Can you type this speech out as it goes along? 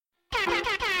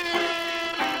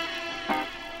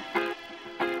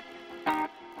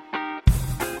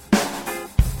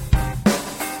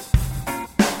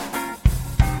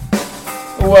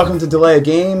welcome to Delay a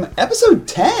Game, episode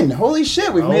 10. Holy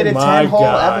shit, we've made it 10 whole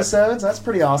episodes. That's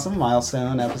pretty awesome.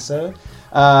 Milestone episode.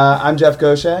 I'm Jeff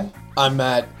Gaucher. I'm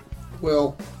Matt.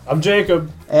 Will. I'm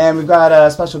Jacob. And we've got a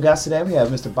special guest today. We have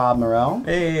Mr. Bob Morell.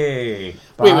 Hey.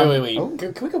 Bob. Wait. Oh.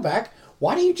 Can we go back?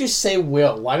 Why do you just say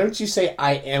Will? Why don't you say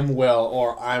I am Will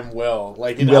or I'm Will?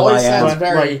 Like, it Will always I am. sounds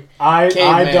very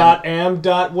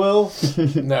I.am.will.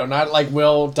 No, not like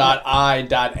will.I.am,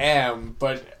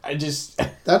 but I just...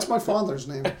 That's my father's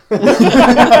name.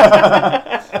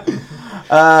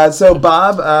 So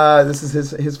Bob, this is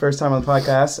his first time on the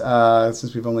podcast,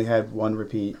 since we've only had one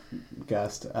repeat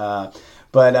guest.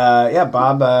 But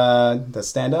Bob does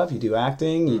stand-up, you do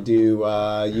acting,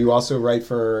 you also write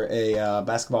for a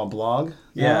basketball blog.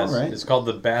 Yes, right? It's called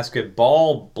the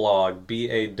Basketball Blog,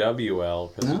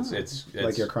 BAWL, because it's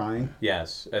like you're crying?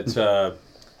 Yes, it's a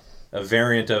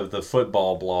variant of the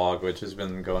football blog, which has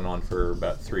been going on for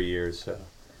about 3 years, so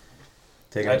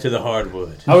taking it to the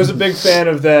hardwood. I was a big fan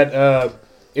of that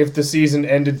If the Season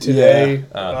Ended Today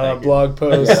blog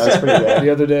post Yeah, that's pretty good. the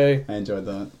other day. I enjoyed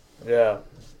that. Yeah.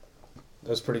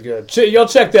 That's pretty good. Y'all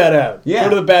check that out. Yeah. Go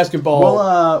to the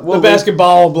basketball we'll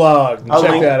basketball blog. And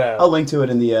check that out. I'll link to it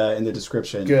in the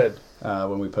description. Good.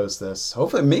 When we post this.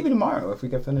 Hopefully, maybe tomorrow if we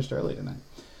get finished early tonight.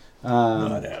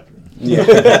 Not happening.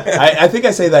 Yeah, I think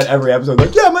I say that every episode.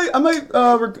 Like, yeah,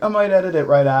 I might edit it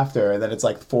right after, and then it's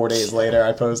like 4 days later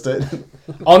I post it.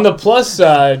 On the plus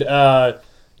side,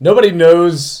 nobody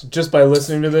knows just by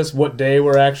listening to this what day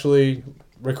we're actually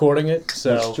recording it.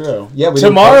 So That's true. Yeah,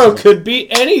 tomorrow could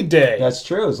be any day. That's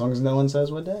true, as long as no one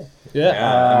says what day.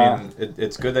 Yeah. I mean,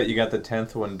 it's good that you got the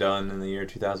 10th one done in the year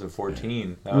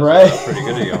 2014. That was Right. Pretty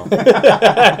good of y'all.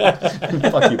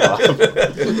 Fuck you, Bob.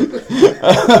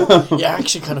 Yeah, I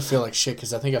actually kind of feel like shit,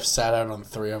 because I think I've sat out on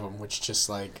 3 of them, which just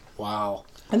like, wow.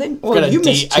 I think You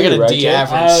missed two, I got a D Jake?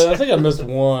 average. I think I missed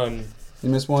one. You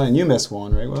missed one, and you missed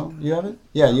one, right, Will? You haven't?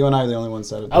 Yeah, you and I are the only ones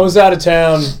that have. I was out of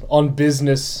town on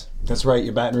business. That's right,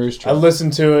 your Baton Rouge trip. I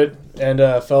listened to it and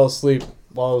fell asleep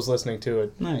while I was listening to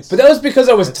it. Nice. But that was because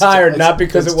I was tired, not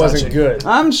because it wasn't good.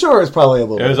 I'm sure it's probably a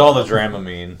little It was all the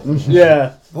Dramamine.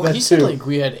 Yeah. Well, that he said too. like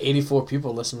we had 84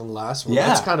 people listen to the last one. Yeah.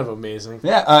 That's kind of amazing.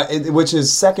 Yeah, which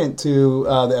is second to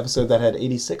the episode that had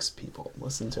 86 people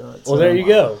listen to it. Well, there you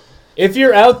go. If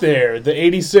you're out there, the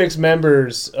 86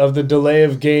 members of the Delay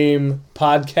of Game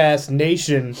podcast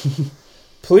nation,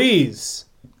 please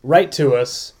write to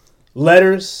us.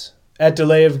 Letters at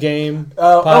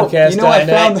delayofgame.podcast.net. You know, I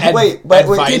found. Wait,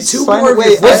 advice. two more.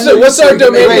 Wait, what's our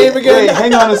domain name again? Wait,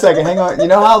 hang on a second. Hang on. You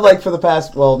know how, like, for the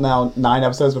past, now 9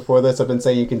 episodes before this, I've been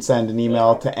saying you can send an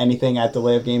email to anything at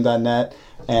delayofgame.net,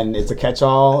 and it's a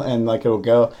catch-all, and, like, it'll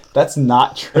go. That's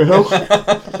not true.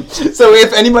 So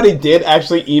if anybody did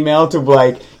actually email to,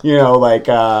 like,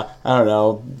 I don't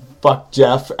know, fuck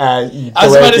Jeff at I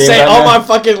was about to say all my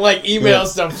fucking like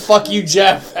emails to fuck you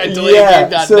Jeff at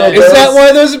delayofgame.net. so Is that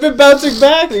why those have been bouncing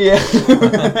back? Yeah.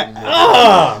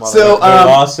 So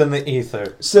lost in the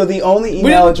ether. So the only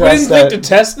email address we didn't think to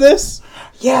test this?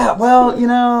 Yeah, well,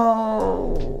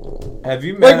 Have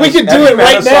you met we could do it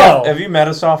right now. Have you met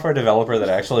a software developer that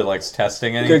actually likes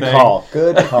testing anything? Good call.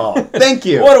 Thank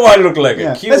you. What do I look like?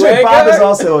 Yeah. A QA That's right. Bob guy? is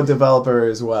also a developer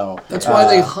as well. That's why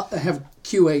they have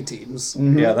QA teams.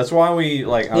 Mm-hmm. Yeah, that's why we you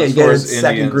get a outsource second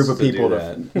Indians group of to do people to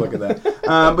that. look at that.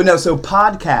 But no, so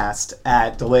podcast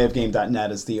at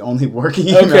delayofgame.net is the only working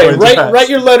email Okay, address. write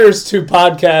your letters to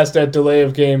podcast at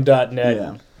delayofgame.net.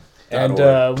 Yeah. And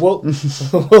we'll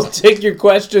take your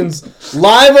questions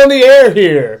live on the air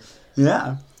here.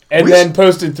 Yeah. And then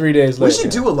posted 3 days later. We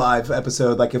should do a live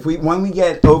episode. Like, when we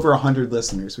get over 100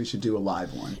 listeners, we should do a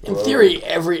live one. In theory,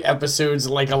 every episode's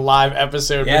like a live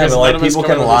episode. Yeah, because but none like of us people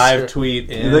come can to live this tweet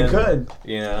in. They could.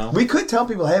 You know? We could tell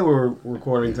people, hey, we're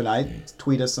recording tonight.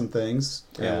 Tweet us some things,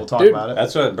 and Yeah. we'll talk Dude, about it.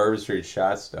 That's what Bourbon Street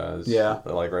Shots does. Yeah.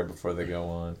 Like right before they go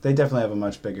on. They definitely have a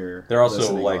much bigger. They're also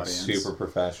listening like audience. super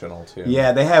professional too.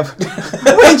 Yeah, they have. What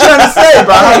are you trying to say,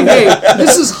 Bob? Hey,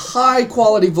 this is high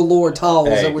quality velour towels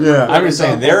that we yeah. I'm just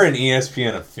saying they're an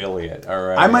ESPN affiliate. All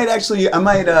right. I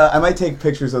might take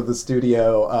pictures of the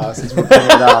studio since we're putting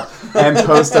it up and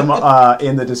post them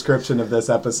in the description of this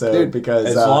episode because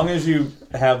as long as you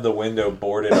have the window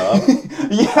boarded up,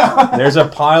 yeah, there's a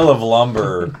pile of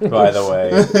lumber, by the way,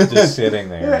 just sitting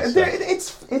there. So.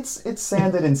 it's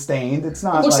sanded and stained. It's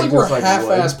not. It looks like we're just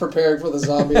half-ass wood. prepared for the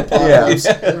zombie apocalypse.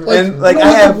 Yeah. And we don't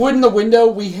I have the wood in the window.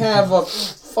 We have a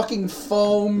fucking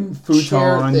foam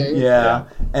chair futon. thing. Yeah.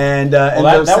 And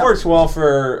Well, that works well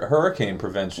for hurricane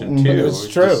prevention too. It's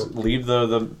true. Just leave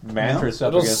the mattress up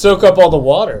It'll against. soak up all the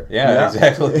water. Yeah,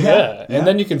 exactly. Yeah. And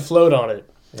then you can float on it.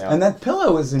 Yeah. And that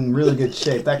pillow is in really good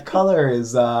shape. That color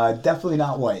is definitely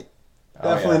not white.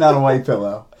 Definitely not a white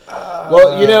pillow.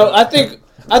 Well, I think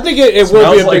it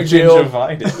will be a big deal.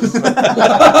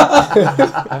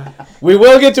 We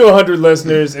will get to 100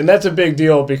 listeners, and that's a big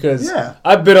deal because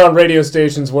I've been on radio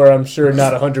stations where I'm sure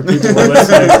not 100 people are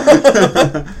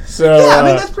listening. So I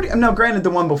mean that's pretty. No, granted, the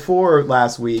one before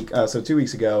last week, so 2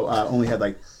 weeks ago, only had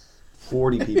like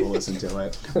 40 people listen to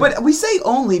it. But we say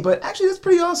only, but actually that's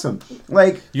pretty awesome.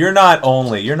 Like you're not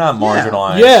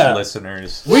marginalized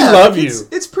listeners. We love you.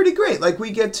 It's pretty great. Like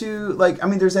we get to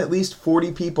there's at least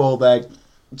 40 people that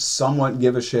somewhat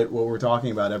give a shit what we're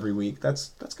talking about every week.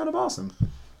 That's kind of awesome.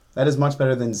 That is much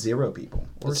better than 0 people.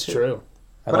 That's true.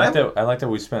 I like that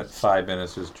we spent 5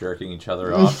 minutes just jerking each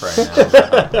other off right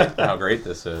now. How great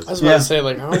this is. I was about to say,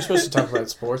 how are we supposed to talk about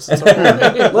sports? That's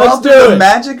okay. Let's do the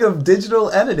magic of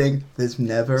digital editing. This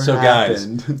never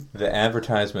happened. Guys, the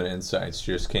advertisement insights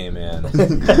just came in.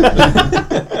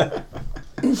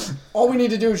 All we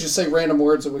need to do is just say random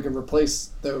words and we can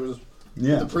replace those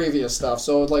with the previous stuff.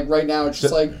 So, right now, it's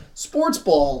just sports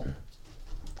ball.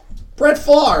 Brett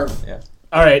Favre. Yeah.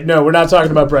 All right, no, we're not talking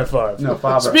about Brett Favre. No,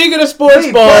 Favre. Speaking of sports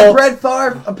ball... Brett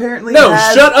Favre apparently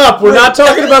shut up. We're not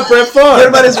talking about Brett Favre. What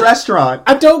about his restaurant?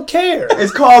 I don't care.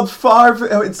 It's called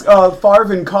Favre. It's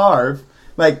Favre and Carve.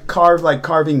 Like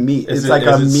carving meat. It's like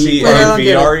a meat.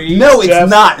 C-A-V-R-E? No, it's Jeff,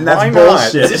 not, and that's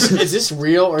bullshit. Is this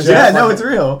real? Or is it's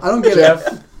real. I don't get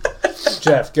it.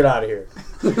 Jeff, get out of here.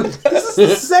 This is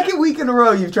the second week in a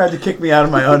row you've tried to kick me out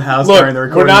of my own house during the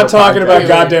recording. We're not talking about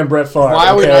goddamn Brett Favre. Why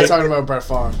are we not talking about Brett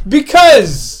Favre?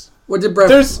 Because what did Brett?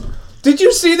 Did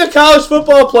you see the college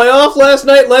football playoff last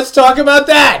night? Let's talk about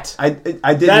that. I did.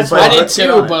 I did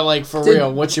too, but for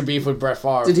real, what's your beef with Brett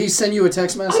Favre? Did he send you a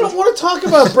text message? I don't want to talk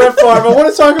about Brett Favre. I want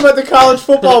to talk about the college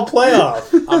football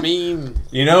playoff. I mean,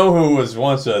 you know who was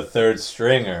once a third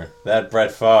stringer? That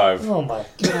Brett Favre. Oh my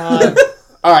god.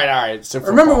 All right. So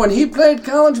remember when he played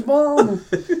college ball?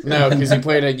 No, because he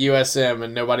played at USM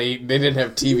and they didn't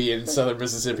have TV in Southern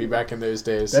Mississippi back in those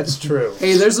days. That's true.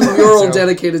 Hey, there's a mural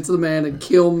dedicated to the man in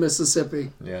Kill,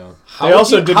 Mississippi. Yeah. They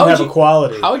also didn't have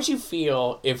equality. How would you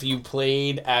feel if you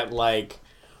played at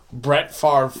Brett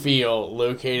Favre Field,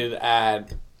 located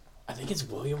at, I think it's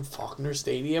William Faulkner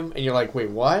Stadium, and you're like, wait,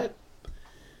 what?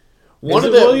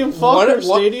 William Faulkner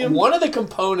Stadium? One of the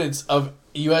components of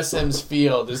USM's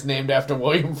field is named after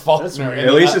William Faulkner.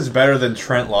 At least it's better than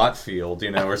Trent Lott Field,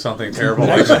 or something terrible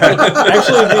like that.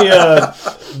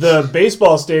 Actually, the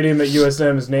baseball stadium at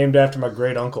USM is named after my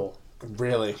great uncle.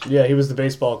 Really? Yeah, he was the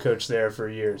baseball coach there for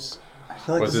years. I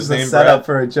feel like Was this his is a name setup Brett?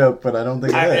 for a joke, but I don't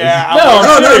think it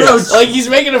is. No. He's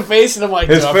making a face, and I'm like,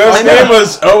 his first name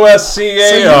was OSCAR. So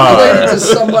you to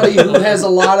somebody who has a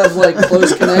lot of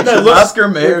close connections. Oscar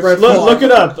Mayer. Look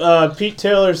it up. Pete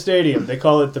Taylor Stadium. They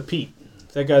call it the Pete.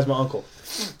 That guy's my uncle.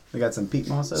 We got some Pete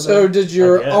Moss over So there. did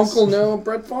your uncle know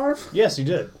Brett Favre? Yes, he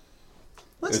did.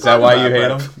 Is that why you hate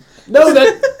him? No,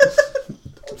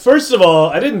 First of all,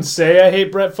 I didn't say I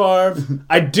hate Brett Favre.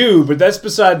 I do, but that's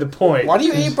beside the point. Why do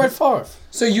you hate Brett Favre?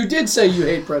 So you did say you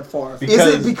hate Brett Favre. Is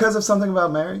it because of something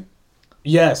about Mary?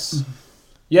 Yes.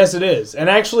 Yes, it is. And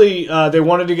actually, they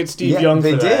wanted to get Steve Young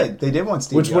for that. They did want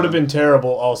Steve Young. Which would have been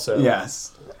terrible also.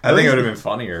 Yes. I think it would have been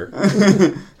funnier.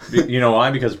 You know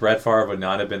why? Because Brett Favre would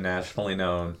not have been nationally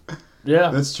known. Yeah.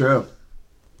 That's true.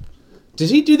 Did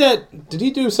he do that? Did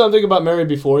he do something about Mary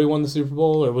before he won the Super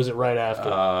Bowl, or was it right after?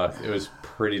 It was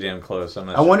pretty damn close. I'm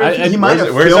not I wonder if he might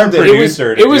have where's filmed our it.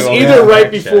 producer It was either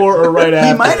right before or right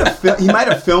after. He might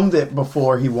have filmed it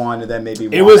before he won, and then maybe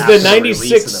won it was after the '96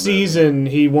 release of the season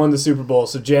he won the Super Bowl,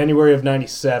 so January of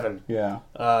 '97. Yeah.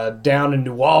 Down in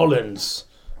New Orleans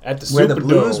at the Where Superdome. the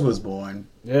Blues was born.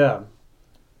 Yeah.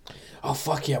 Oh,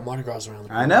 fuck yeah, Mardi Gras around the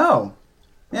corner. I know.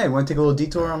 Yeah, you want to take a little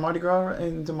detour on Mardi Gras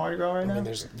into Mardi Gras right now? I mean,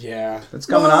 It's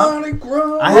coming Mardi up.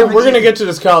 Gras. We're going to get to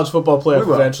this college football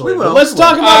playoff eventually. We will. But let's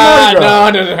talk about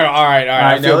Mardi Gras. No. All right.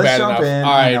 I feel let's bad jump enough. in.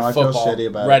 All right, I feel football. shitty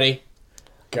about it. Ready?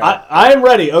 Go. I am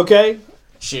ready, okay?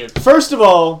 Shoot. First of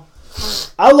all,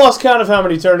 I lost count of how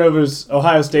many turnovers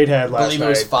Ohio State had I last believe night.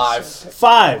 it was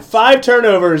 5. Five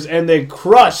turnovers, and they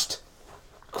crushed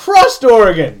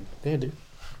Oregon. Yeah, dude.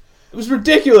 It was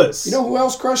ridiculous. You know who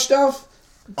else crushed stuff?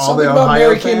 All Something the about Ohio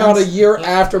Mary came out a fans? year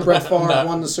after Brett Favre No.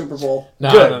 won the Super Bowl.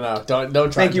 No. Don't try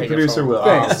Thank to you, take producer it from Will.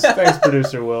 Thanks,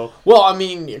 producer Will. Well, I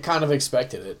mean, you kind of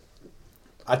expected it.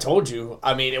 I told you.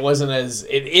 I mean, it wasn't as...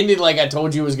 It ended like I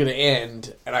told you it was going to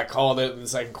end, and I called it in the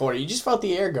second quarter. You just felt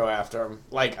the air go after him,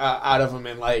 out of him,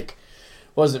 and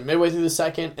was it midway through the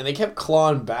second? And they kept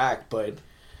clawing back, but...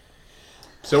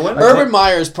 So when Urban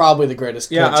Meyer is probably the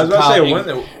greatest coach I was about to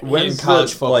say, in when's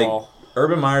college the, football.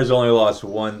 Urban Meyer's only lost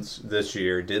once this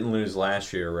year. Didn't lose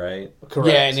last year, right? Correct.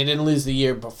 Yeah, and he didn't lose the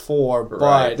year before, but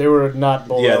Right. They were not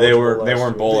bowl eligible. They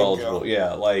weren't bowl Bingo. eligible.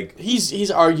 Yeah, like he's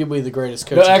arguably the greatest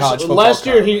coach No, in college actually, football. last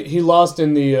year currently. he lost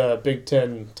in the Big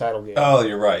Ten title game. oh,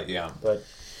 you're right. Yeah, But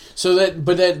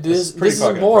This pretty is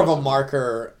fucking more of a impressive.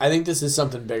 marker. I think this is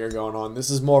something bigger going on. This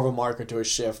is more of a marker to a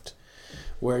shift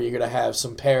where you're going to have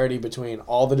some parity between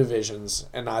all the divisions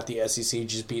and not the SEC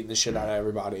just beating the shit out of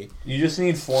everybody. you just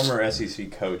need former SEC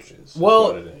coaches.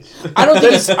 Well- That's what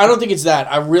it is. I don't think it's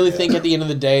that. I really think at the end of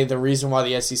the day, the reason why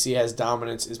the SEC has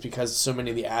dominance is because so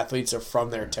many of the athletes are from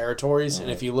their territories.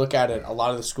 And if you look at it, a lot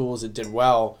of the schools that did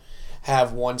well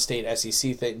have one state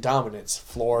SEC dominance.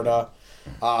 Florida,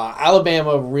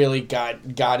 Alabama really got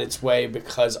its way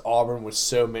because Auburn was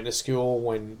so minuscule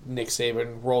when Nick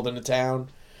Saban rolled into town.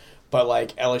 But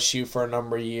like LSU for a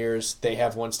number of years, they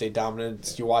have one state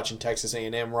dominance. You're watching Texas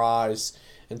A&M rise,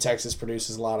 and Texas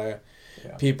produces a lot of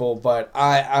people. But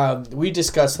we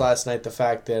discussed last night the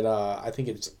fact that I think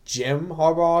it's Jim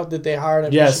Harbaugh that they hired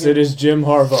at yes, Michigan. it is Jim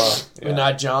Harbaugh. And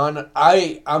not John.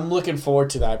 I'm looking forward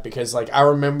to that because like I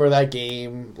remember that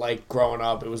game like growing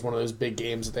up. It was one of those big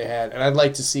games that they had, and I'd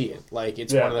like to see it. Like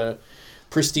it's one of the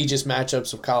prestigious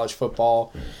matchups of college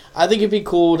football. I think it'd be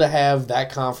cool to have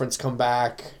that conference come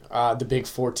back. The Big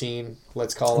 14,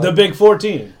 let's call it. The Big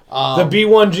 14. The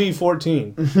B1G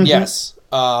 14. Yes.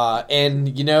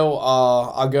 And,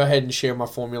 I'll go ahead and share my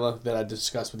formula that I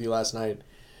discussed with you last night.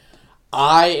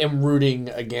 I am rooting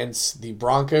against the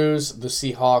Broncos, the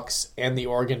Seahawks, and the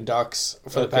Oregon Ducks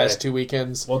for the past 2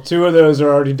 weekends. Well, 2 of those are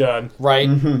already done. Right?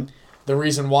 The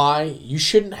reason why, you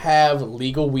shouldn't have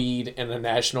legal weed and a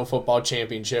national football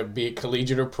championship, be it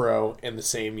collegiate or pro, in the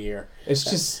same year. It's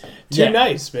just too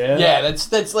nice, man. Yeah,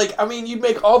 that's like, I mean, you'd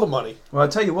make all the money. Well, I'll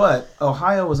tell you what.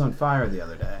 Ohio was on fire the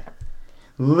other day.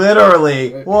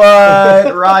 Literally.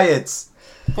 What? Riots.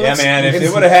 Yeah, man. If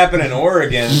it would have happened in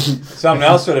Oregon, something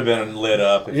else would have been lit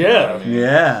up. if you know what I mean.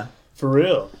 Yeah. For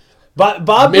real. Bob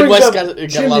brings Midwest up got a lot of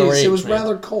Chimneys, rage, it was man.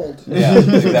 rather cold. Yeah,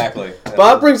 exactly.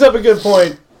 Bob brings up a good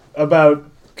point about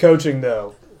coaching,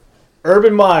 though.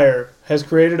 Urban Meyer has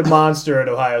created a monster at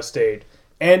Ohio State.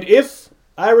 And if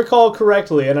I recall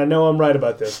correctly, and I know I'm right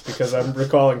about this because I'm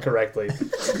recalling correctly,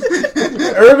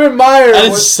 Urban Meyer That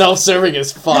is was, self-serving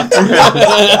as fuck.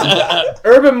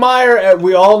 Urban Meyer,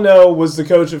 we all know, was the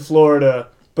coach at Florida,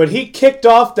 but he kicked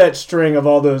off that string of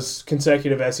all those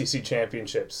consecutive SEC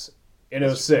championships in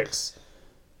 06.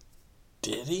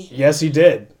 Did he? Yes, he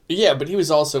did. Yeah, but he was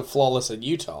also flawless at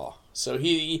Utah. So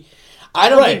I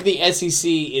don't Right. think the SEC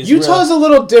is Utah's a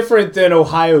little different than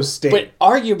Ohio State. but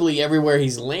arguably everywhere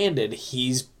he's landed,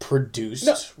 he's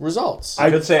produced results. I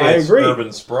could say I it's agree.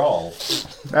 urban sprawl.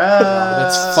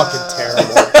 That's fucking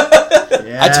terrible.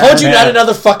 Yeah. I told you Man. not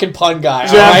another fucking pun guy,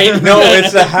 Jeff. alright? No,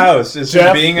 it's the house. It's Jeff.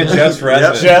 just being a just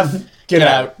resident. Jeff, get Get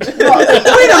out. out. Wait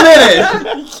a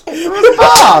minute. It was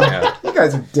Bob. Yeah. You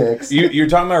guys are dicks. You're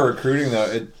talking about recruiting,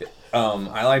 though.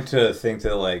 I like to think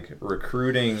that like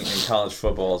recruiting in college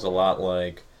football is a lot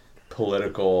like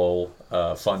political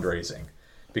fundraising,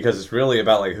 because it's really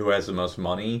about like who has the most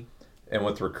money. And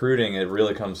with recruiting, it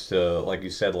really comes to, like you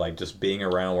said, like just being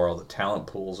around where all the talent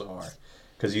pools are.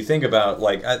 Because you think about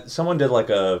like someone did like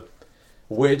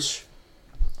which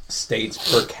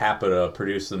states per capita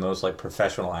produce the most like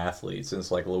professional athletes, and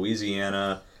it's like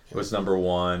Louisiana was number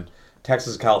 1.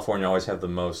 Texas and California always have the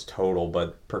most total,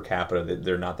 but per capita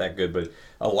they're not that good. But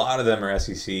a lot of them are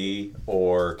SEC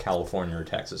or California or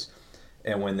Texas.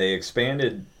 And when they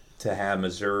expanded to have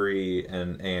Missouri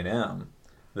and A&M,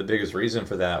 the biggest reason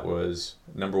for that was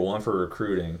number 1 for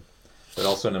recruiting, but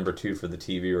also number 2 for the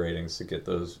TV ratings to get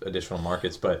those additional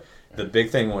markets. But the big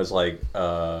thing was like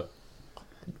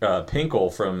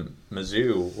Pinkel from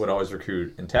Mizzou would always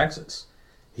recruit in Texas.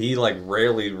 He like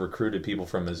rarely recruited people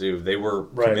from Mizzou. They were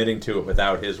committing to it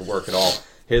without his work at all.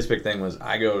 His big thing was,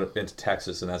 I go into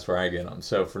Texas and that's where I get them.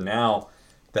 So for now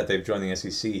that they've joined the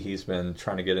SEC, he's been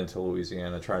trying to get into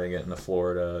Louisiana, trying to get into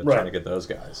Florida, trying to get those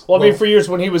guys. Well, I mean, for years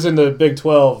when he was in the Big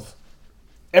 12,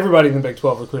 everybody in the Big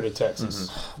 12 recruited Texas.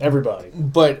 Mm-hmm. Everybody.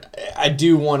 But I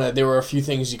do want to. There were a few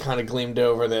things you kind of gleamed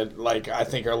over that, like, I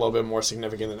think are a little bit more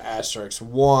significant than asterisks.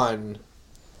 One,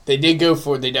 they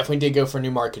definitely did go for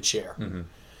new market share. Mm-hmm.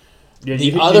 Yeah, The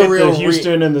you other hit real the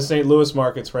Houston and the St. Louis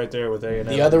markets right there with A&M.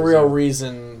 The other real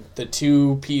reason, the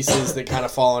two pieces that kind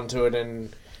of fall into it,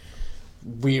 and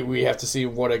we have to see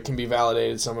what it can be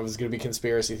validated. Some of it's going to be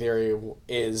conspiracy theory.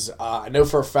 Is I know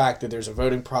for a fact that there's a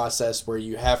voting process where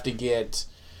you have to get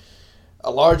a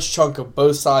large chunk of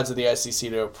both sides of the SEC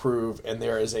to approve, and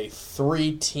there is a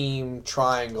 3-team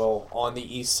triangle on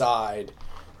the east side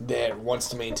that wants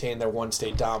to maintain their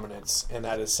one-state dominance, and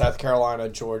that is South Carolina,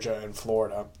 Georgia, and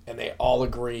Florida. And they all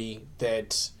agree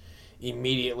that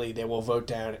immediately they will vote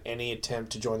down any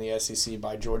attempt to join the SEC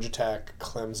by Georgia Tech,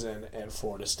 Clemson, and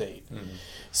Florida State. Mm-hmm.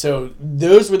 So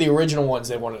those were the original ones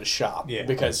they wanted to shop,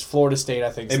 because Florida State,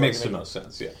 I think... It makes the most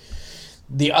sense, yeah.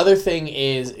 The other thing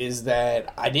is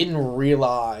that I didn't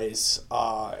realize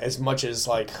as much as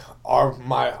like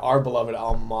our beloved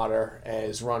alma mater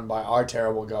is run by our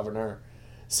terrible governor.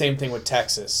 Same thing with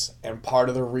Texas, and part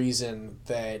of the reason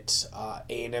that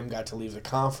A&M got to leave the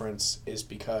conference is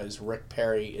because Rick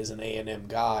Perry is an A&M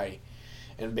guy,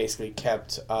 and basically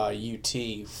kept UT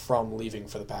from leaving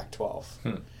for the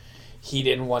Pac-12. He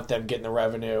didn't want them getting the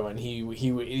revenue, and he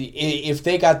if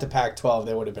they got the Pac-12,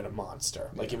 they would have been a monster.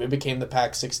 Like if it became the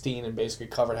Pac-16 and basically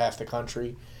covered half the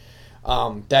country.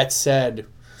 That said,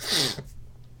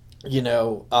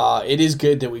 it is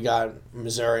good that we got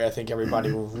Missouri. I think everybody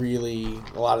really,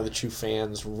 a lot of the true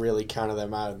fans really counted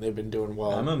them out, and they've been doing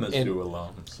well. I'm a Mizzou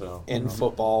alum, so in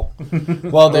football.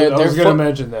 Well, they're I was going to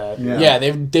mention that. Yeah,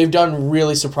 they've done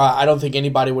really surprised. I don't think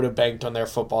anybody would have banked on their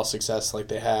football success like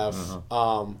they have.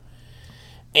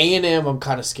 A&M I'm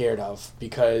kind of scared of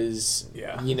because,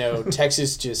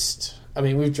 Texas just... I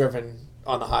mean, we've driven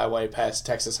on the highway past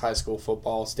Texas high school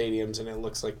football stadiums, and it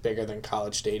looks like bigger than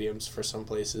college stadiums for some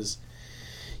places.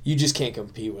 You just can't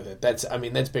compete with it. That's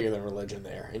bigger than religion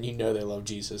there, and they love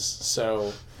Jesus.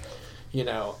 So...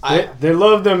 they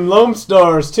love them Lone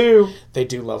Stars too. They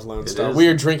do love Lone Star. We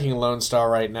are drinking Lone Star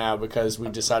right now because we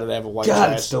decided to have a white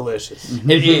trash. It's delicious.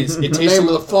 It is. It In the tastes name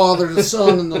of the Father, the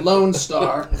Son, and the Lone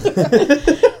Star.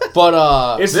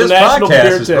 But it's this the national podcast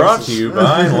beer is brought to you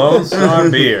by Lone Star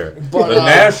Beer, the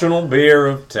national beer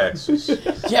of Texas.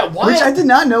 Yeah, why? Which I did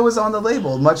not know was on the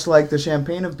label, much like the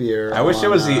champagne of beer. I wish it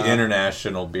was the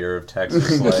international beer of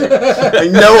Texas.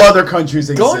 Like no other countries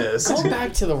exist. Going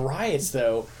back to the riots,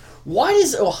 though. Why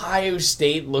does Ohio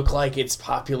State look like it's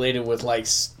populated with like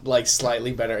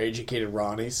slightly better educated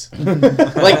Ronnies?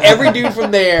 Like every dude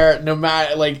from there, no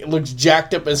matter looks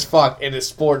jacked up as fuck and is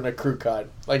sporting a crew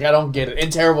cut. Like I don't get it.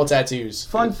 And terrible tattoos.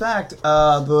 Fun fact: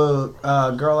 the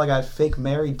girl I got fake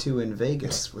married to in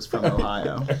Vegas was from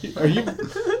Ohio. Are you?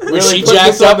 Was she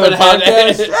jacked up and had?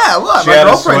 Yeah, what? She My had a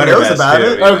girlfriend sweater knows vest about too,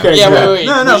 it. yeah. Okay. Yeah, good. wait.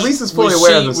 No, Lisa's fully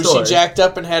aware of the story. Was she jacked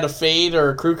up and had a fade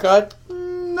or a crew cut?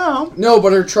 No. No,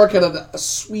 but her truck had a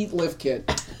sweet lift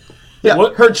kit. Yeah,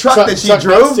 What? her truck that she truck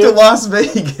drove nuts, to too? Las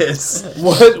Vegas.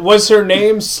 What was her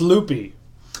name? Sloopy.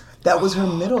 That was her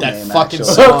middle That name, fucking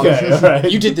actually. song. Okay, all right.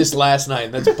 You did this last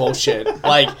night, and that's bullshit.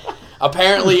 Like,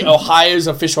 apparently Ohio's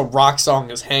official rock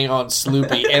song is Hang On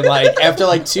Sloopy, and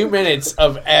after 2 minutes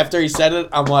after he said it,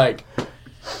 I'm like,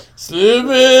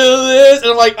 Sloopy this,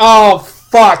 and I'm like, oh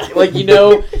fuck.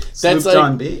 That's Snoop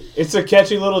John B. It's a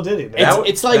catchy little ditty, man.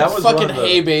 it's like that was fucking one of the-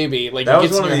 Hey Baby. That it was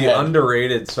gets one of in the your head.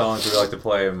 underrated songs we like to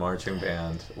play in marching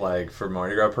band, for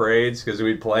Mardi Gras parades, because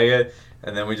we'd play it,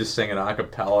 and then we just sing an a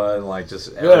cappella, and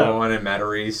just everyone in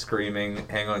Metairie screaming,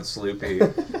 "Hang on, Sloopy."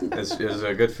 It was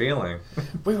a good feeling.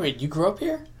 Wait, you grew up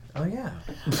here? Oh yeah.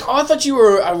 Oh, I thought you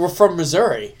were from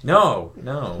Missouri. No.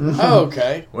 Oh,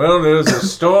 okay. Well, there's a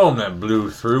storm that blew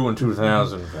through in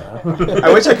 2005.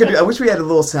 I wish we had a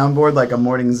little soundboard like a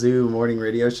morning zoo, morning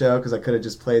radio show, because I could have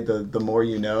just played the more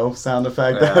you know sound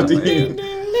effect. Yeah, after maybe.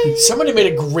 Somebody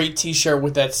made a great T-shirt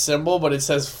with that symbol, but it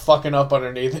says "fucking up"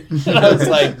 underneath it. And I was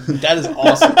like, "That is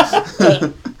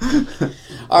awesome."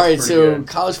 All right, so good.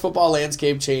 college football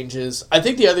landscape changes. I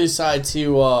think the other side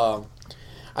too.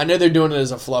 I know they're doing it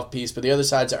as a fluff piece, but the other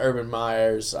side to Urban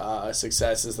Meyer's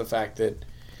success is the fact that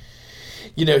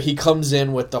he comes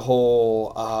in with the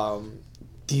whole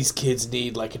these kids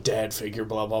need a dad figure,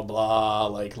 blah blah blah,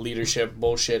 leadership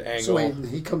bullshit angle. So wait,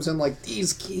 he comes in like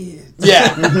these kids. Yeah,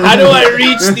 how do I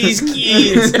reach these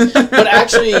kids? But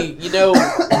actually,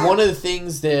 one of the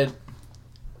things that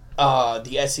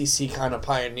the SEC kind of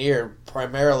pioneered,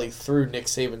 primarily through Nick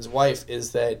Saban's wife,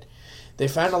 is that they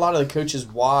found a lot of the coaches'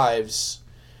 wives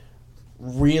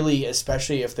really,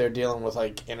 especially if they're dealing with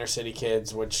inner city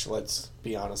kids, which, let's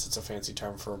be honest, it's a fancy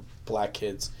term for black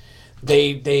kids.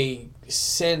 They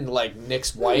send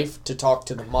Nick's wife to talk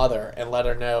to the mother and let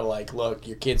her know look,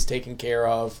 your kid's taken care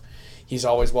of. He's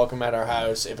always welcome at our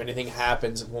house. If anything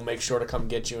happens, we'll make sure to come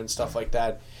get you and stuff like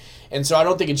that. And so I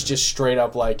don't think it's just straight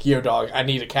up yo dog, I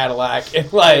need a Cadillac, and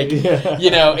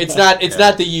it's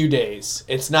not the U days,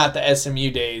 it's not the SMU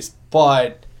days,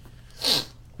 but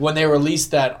when they release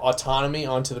that autonomy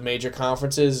onto the major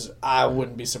conferences, I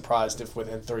wouldn't be surprised if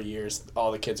within 3 years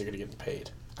all the kids are going to get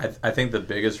paid. I think the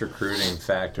biggest recruiting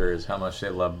factor is how much they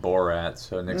love Borat.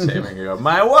 So Nick Saban can go,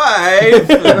 my wife!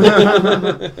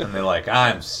 And they're like,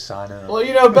 I'm signing up.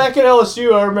 Well, back at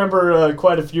LSU, I remember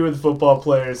quite a few of the football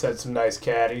players had some nice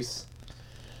caddies.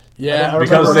 Yeah,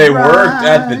 because they worked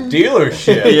at the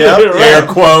dealership. Yep. Air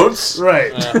quotes.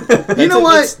 Right. You know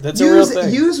what? That's a real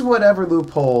thing. Use whatever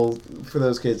loophole for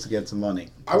those kids to get some money.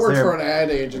 I worked for an ad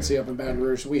agency up in Baton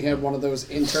Rouge. We had one of those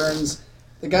interns.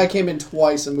 The guy came in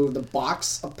twice and moved a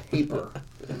box of paper.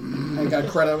 I got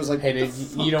credit. I was like, hey, dude,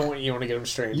 you don't want to get them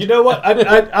straight. You know what?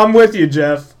 I'm with you,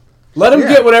 Jeff. Let them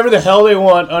get whatever the hell they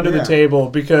want under the table,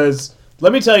 because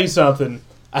let me tell you something.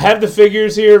 I have the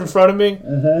figures here in front of me.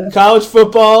 Mm-hmm. College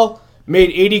football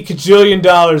made $80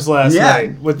 kajillion last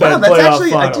night with that playoff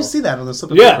final. I do see that on the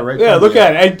slip of paper right Yeah, look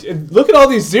at it. Look at all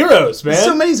these zeros, man.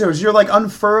 So many zeros. You're like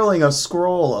unfurling a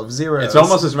scroll of zeros. It's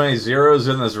almost as many zeros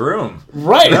in this room.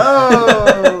 Right.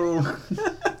 Oh.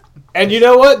 And you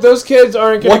know what? Those kids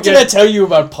aren't going to get... What did I tell you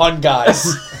about pun guys?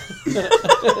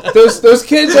 Those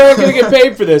kids aren't going to get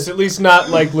paid for this, at least not,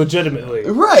 like, legitimately.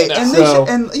 Right. No.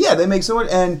 And they make so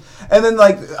much... And then,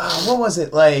 like, what was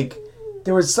it? Like...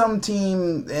 There was some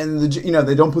team, and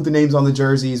they don't put the names on the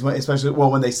jerseys, especially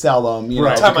when they sell them.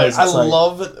 I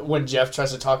love when Jeff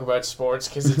tries to talk about sports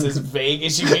because it's as vague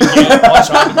as you can get while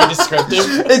trying to be descriptive.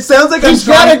 It sounds like he's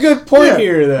got a good point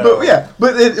here, though.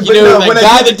 The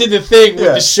guy that did the thing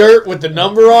with the shirt with the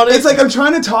number on it. It's like I'm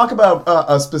trying to talk about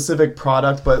a specific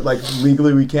product, but like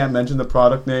legally we can't mention the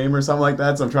product name or something like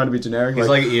that. So I'm trying to be generic. He's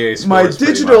like EA Sports. My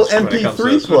digital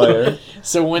MP3 player.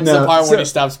 So when's the part when he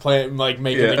stops playing, like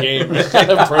making the game? Kind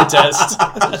of protest.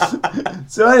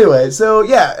 So anyway,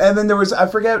 and then there was, I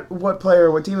forget what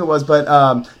team it was, but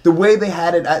the way they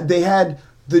had it, they had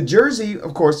the jersey,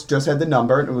 of course, just had the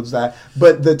number, and it was that,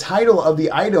 but the title of the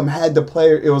item had the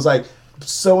player. It was like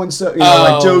so and so,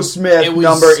 like Joe Smith,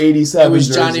 number 87. It was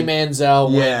jersey. Johnny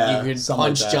Manziel when you could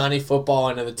punch like Johnny Football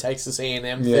into the Texas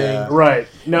A&M thing. Right.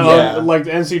 No, like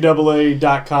the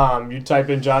NCAA.com, you type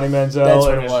in Johnny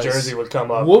Manziel and his jersey would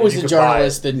come up. What was the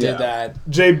journalist that did that?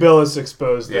 Jay Billis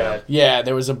exposed that. Yeah,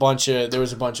 there was a bunch of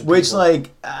Which, people.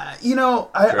 like,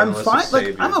 I'm fine.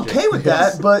 Like, I'm okay with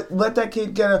that, but let that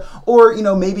kid get or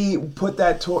maybe put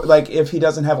that like if he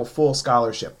doesn't have a full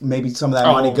scholarship, maybe some of that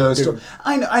money goes to.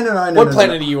 I know. What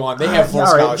planet are you on? They have full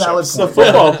scholarships. The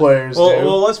football players do.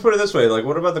 Well, let's put it this way. Like,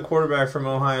 what about the quarterback from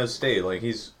Ohio State? Like,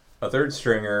 he's a third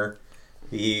stringer.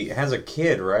 He has a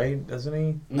kid, right? Doesn't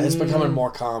he? It's becoming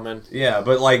more common. Yeah,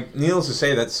 but, like, needless to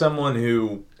say, that's someone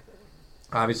who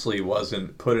obviously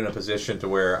wasn't put in a position to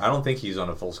where I don't think he's on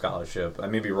a full scholarship. I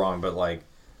may be wrong, but, like,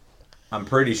 I'm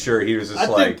pretty sure he was just, a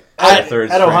third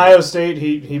stringer. At Ohio State,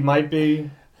 he might be...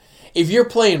 If you're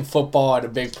playing football at a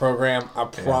big program, I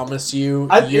promise you,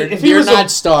 you're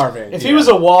not starving. If he was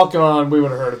a walk-on, we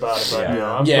would have heard about it. But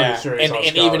I'm pretty sure he's on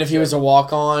and even if he was a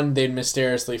walk-on, they'd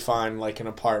mysteriously find like an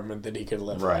apartment that he could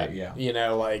live right, in. Yeah.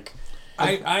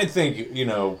 I think,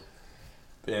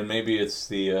 and maybe it's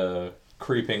the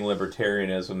creeping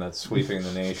libertarianism that's sweeping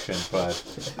the nation,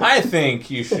 but I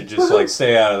think you should just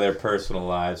stay out of their personal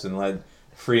lives and let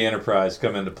free enterprise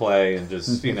come into play and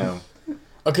just,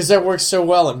 because that works so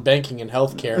well in banking and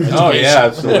healthcare. And oh, yeah,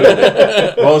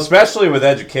 absolutely. Well, especially with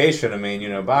education. I mean,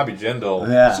 Bobby Jindal.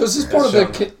 Yeah. So is this part of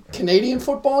the Canadian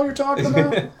football you're talking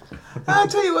about? I'll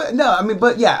tell you what. No, I mean,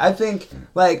 but yeah, I think,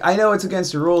 I know it's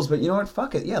against the rules, but you know what?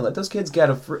 Fuck it. Yeah, let those kids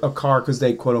get a car because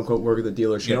they, quote unquote, work at the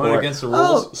dealership. You know what? Against the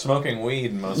rules? Smoking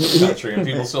weed in most of the country, and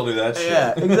people still do that shit.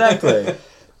 Yeah, exactly.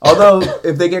 Although,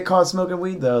 if they get caught smoking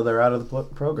weed, though, they're out of the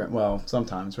program. Well,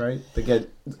 sometimes, right? They get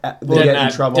in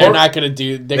trouble. They're not going to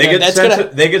do... They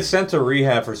get sent to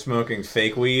rehab for smoking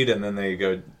fake weed, and then they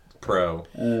go pro.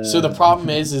 So the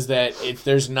problem is that if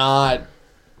there's not...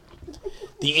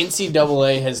 The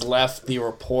NCAA has left the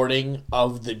reporting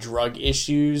of the drug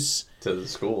issues... To the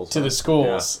schools.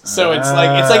 Yeah. So it's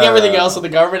like everything else with the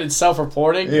government. It's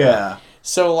self-reporting. Yeah.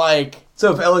 So,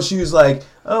 So if LSU's like,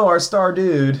 oh, our star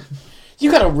dude... You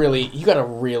gotta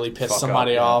really piss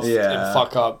somebody off and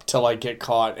fuck up to get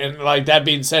caught. And that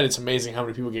being said, it's amazing how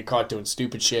many people get caught doing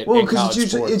stupid shit. Well, because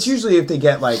it's usually if they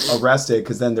get arrested,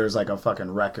 because then there's a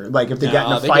fucking record. Like if they get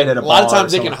in a fight at a bar. A lot of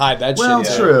times they can hide that shit. Well,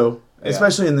 true,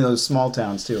 especially in those small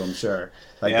towns too. I'm sure.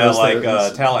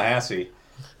 Tallahassee,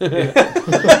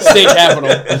 state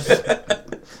capital.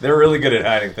 They're really good at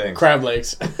hiding things. Crab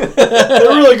legs. They're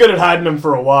really good at hiding them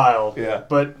for a while. Yeah.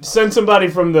 But send somebody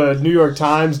from the New York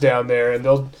Times down there, and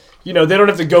they'll, they don't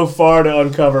have to go far to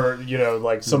uncover,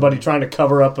 somebody trying to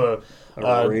cover up a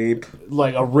rape.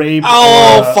 Like a rape.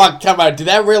 Oh, fuck. Come on. Did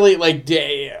that really, if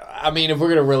we're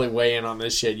going to really weigh in on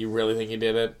this shit, you really think he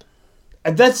did it?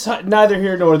 That's neither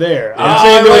here nor there. I'm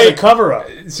saying there was a cover-up.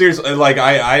 Seriously, like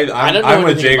I'm know with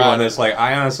anything Jacob about on it. this. Like,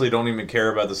 I honestly don't even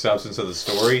care about the substance of the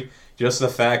story. Just the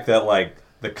fact that like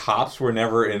the cops were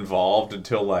never involved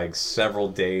until like several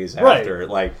days after.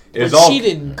 Like, it was But all. she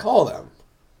didn't call them.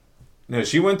 No,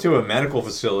 she went to a medical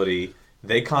facility.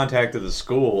 They contacted the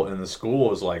school, and the school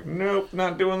was like, "Nope,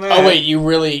 not doing that." Oh wait,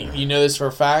 you know this for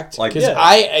a fact? Like, Because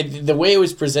yeah. the way it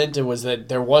was presented was that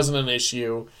there wasn't an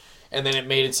issue, and then it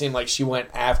made it seem like she went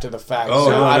after the fact. Oh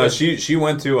So no, she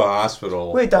went to a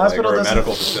hospital. Wait, the hospital or a doesn't-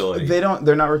 medical facility.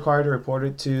 They're not required to report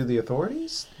it to the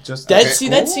authorities. Just That at that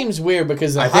school? seems weird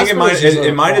because the I think hospitals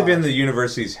it might have been required. the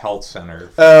university's health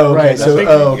center. Oh, okay. Right, I So, think-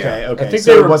 okay. I think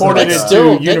So they it wasn't reported like it a- still- to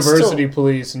that's university still-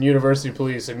 police, and university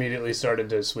police immediately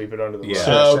started to sweep it under the rug. Yeah.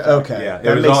 Oh, Okay. Yeah,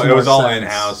 That it makes was all more in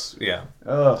sense. house. Yeah.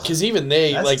 Ugh. Because even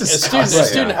they, That's like, a disgusting.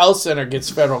 student health center gets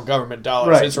federal government dollars.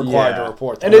 Right. It's required Yeah. to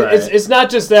report And that. Right. it's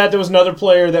not just that. There was another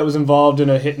player that was involved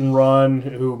in a hit and run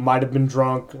who might have been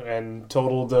drunk and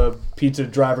totaled the pizza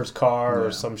driver's car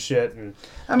or some shit. And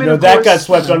I mean, you know, of that course, got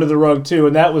swept you know. under the rug too.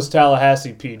 And that was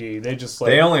Tallahassee PD. They just like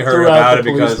They only heard threw out about the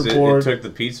it police because it report. took the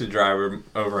pizza driver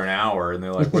over an hour, and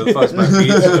they're like, "Where the fuck's my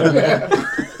pizza?"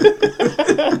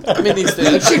 I mean, these That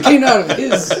things. shit came out of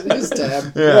his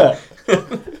tab. Yeah.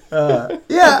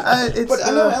 It's. But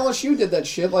I know LSU did that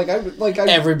shit. I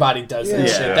Everybody does that Yeah.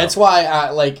 shit. That's why I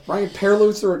like. Ryan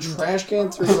Perlew threw a trash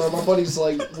can through my buddy's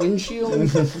windshield.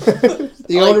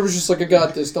 The owner was just like, "I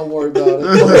got this. Don't worry about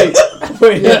it."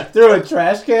 Wait, Yeah. threw a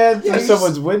trash can Yeah, through he's-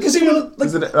 someone's 'cause he windshield? was,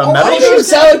 Is it a oh, metal I Why think do it you was-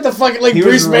 sound like the fucking like He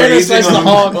Bruce was Banner raising slash the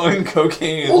hog? on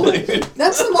cocaine. Well, Like,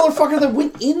 that's the motherfucker that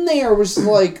went in there. Was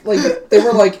like they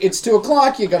were like, "It's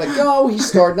 2:00. You gotta go." He's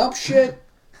starting up shit.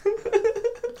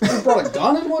 He brought a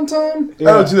gun in one time.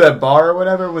 Oh, to that bar or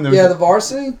whatever when there was. Yeah, the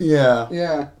varsity. Yeah.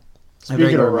 Yeah.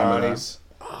 Speaking of remember that. Ronnie's.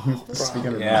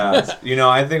 Speaking of yeah,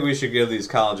 I think we should give these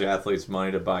college athletes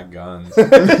money to buy guns.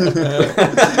 it'll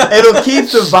keep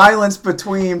the violence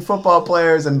between football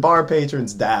players and bar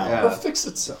patrons down. Yeah. It'll fix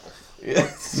itself. Yeah.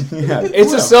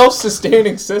 It's a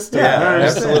self-sustaining system. Yeah, I don't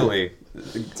understand. absolutely.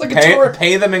 It's like a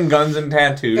Pay them in guns and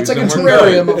tattoos. It's like a and we're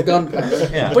terrarium good. of gunpowder.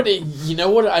 Yeah. But you know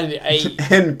what? I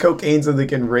And cocaine so they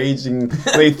can rage and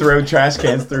they throw trash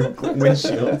cans through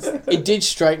windshields. it did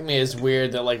strike me as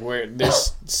weird that like where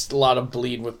there's a lot of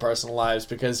bleed with personal lives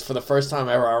because for the first time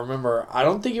ever, I remember. I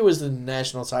don't think it was the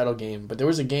national title game, but there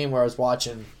was a game where I was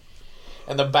watching.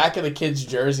 And the back of the kid's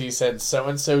jersey said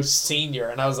so-and-so senior.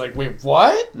 And I was like, wait,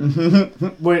 what?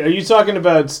 Wait, are you talking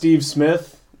about Steve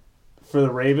Smith for the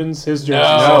Ravens? His jersey.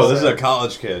 No, No, this is a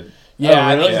college kid. Yeah, Oh,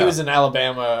 I really? think he Yeah. was an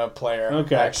Alabama player,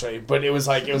 Okay. actually. But it was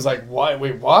like, what?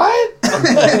 Wait, what?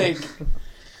 Like,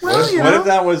 Well, What if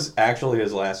that was actually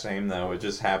his last name, though? It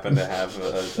just happened to have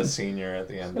a senior at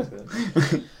the end of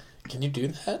it. can you do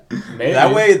that? Maybe.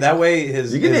 That way,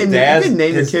 his You can his name- dad's, you can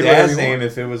name your his kid whatever dad's you name, want.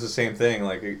 if it was the same thing,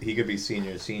 like he could be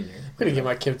senior. I'm gonna give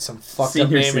my kid some fucked Senior,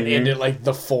 up name and senior. end it like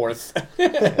the fourth.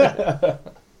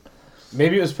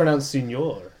 Maybe it was pronounced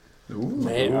Senor.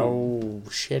 Man, oh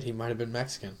shit, he might have been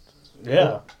Mexican.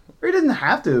 Yeah. Or he didn't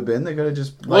have to have been. They could have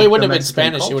just. Well, he liked wouldn't the have been Mexican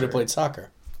Spanish. He would have culture. played soccer.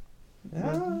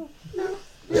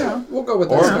 Yeah, we'll go with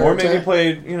that. Or maybe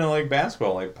played, like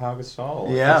basketball, like Pau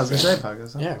Gasol. Yeah, I was gonna say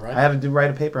Pacos. Yeah, right. I had to write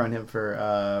a paper on him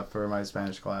for my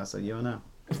Spanish class at UNO.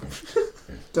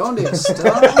 Donde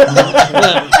está?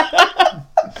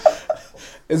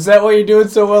 Is that why you're doing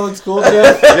so well in school,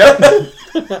 Jeff?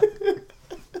 Yep.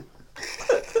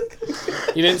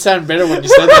 You didn't sound bitter when you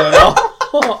said that at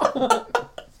all.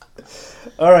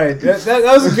 All right. That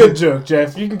was a good joke,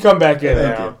 Jeff. You can come back in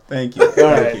now. Thank you. All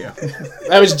right.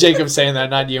 That was Jacob saying that,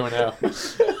 not you and O.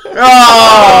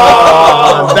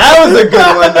 Oh, that was a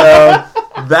good one though.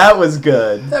 That was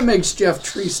good. That makes Jeff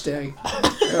Tree stay.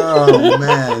 Oh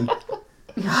man.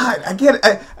 God, I get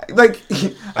I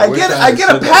wish I I had get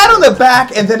a said pat that. on the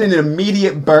back and then an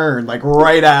immediate burn, like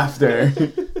right after.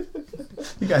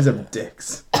 You guys are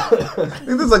dicks. I think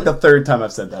this is like the third time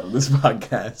I've said that on this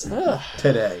podcast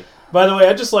today. By the way,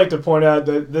 I'd just like to point out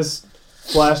that this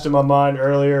flashed in my mind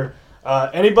earlier.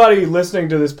 Anybody listening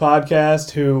to this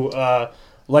podcast who,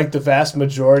 like the vast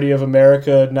majority of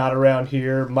America not around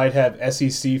here, might have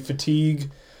SEC fatigue,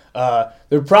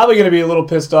 they're probably going to be a little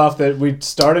pissed off that we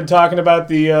started talking about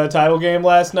the title game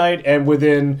last night and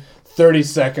within 30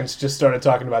 seconds just started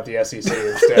talking about the SEC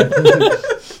instead.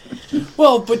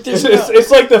 Well, but there's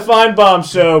It's like the Feinbaum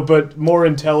show, but more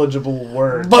intelligible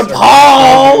words. But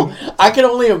Paul, I can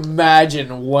only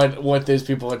imagine what those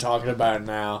people are talking about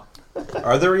now.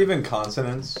 Are there even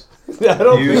consonants? I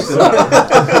don't think Used so. in-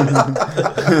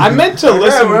 I meant to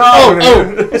listen.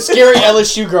 Oh, scary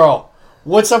LSU girl.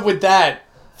 What's up with that?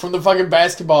 from the fucking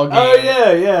basketball game. Oh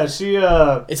yeah. She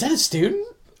Is that a student?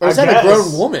 Or is I that a guess.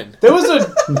 grown woman? There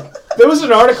was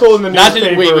an article in the Not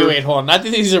newspaper. that, wait, hold on. Not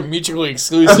that these are mutually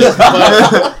exclusive,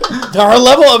 but her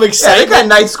level of Yeah, they excitement got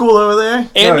night school over there.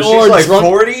 and No, or she's like drunk,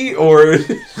 40 or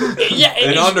yeah,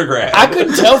 an undergrad. I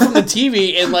couldn't tell from the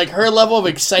TV, and like her level of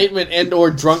excitement and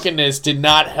or drunkenness did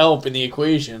not help in the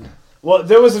equation. Well,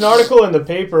 there was an article in the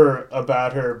paper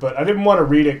about her, but I didn't want to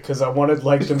read it because I wanted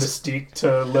like the mystique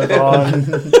to live on.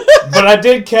 But I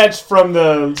did catch from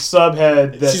the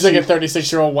subhead that She's like a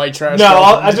 36-year-old white trash. No, girl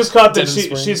I just caught that Denham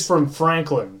Springs. she's from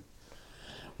Franklin.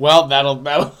 Well, that'll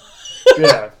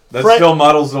Yeah, That still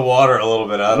muddles the water a little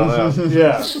bit. I don't know.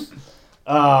 yeah.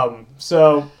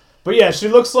 But yeah, she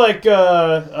looks like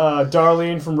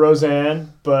Darlene from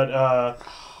Roseanne, but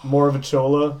more of a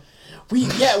chola.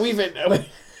 we've been.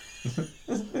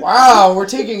 Wow, we're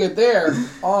taking it there.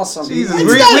 Awesome. Jesus, It's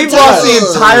we've not lost the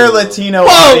entirely- entire Latino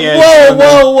Whoa, audience.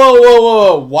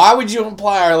 whoa! Why would you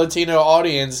imply our Latino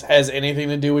audience has anything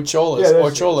to do with cholas Yeah, or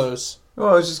that's true. cholos?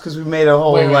 Well, it's just because we made a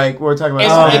whole, Wait. like, we're talking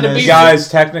about And to Spanish. be- Guys,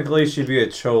 technically, she'd be a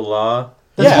chola.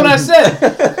 That's what I said.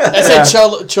 I said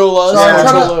cholas.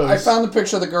 So Yeah. I found the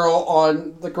picture of the girl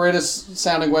on the greatest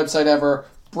sounding website ever,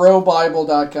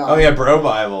 brobible.com. Oh, yeah, Bro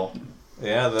Bible.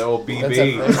 Yeah, the old BB.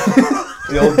 That's a thing.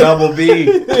 The old double B.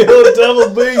 He'll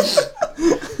double B.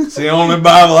 It's the only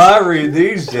Bible I read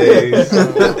these days.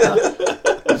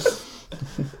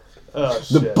 Oh,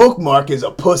 The shit. bookmark is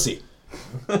a pussy.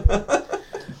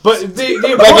 But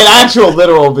the Like an actual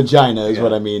literal vagina is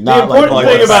what I mean. The Not like, important like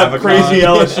thing a about Savicon. crazy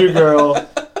LSU girl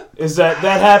is that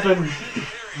happened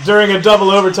during a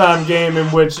double overtime game in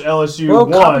which LSU well,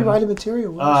 won copyrighted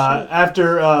material.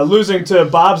 after losing to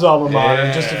Bob's alma mater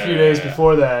Yeah. just a few days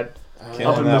before that.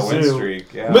 Killing in that win Mizzou.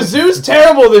 streak. Yeah. Mizzou's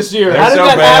terrible this year. They're How did so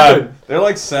that bad. happen? They're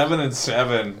like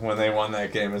 7-7 when they won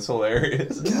that game. It's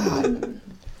hilarious.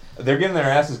 They're getting their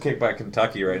asses kicked by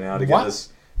Kentucky right now to What? get this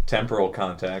temporal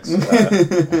context.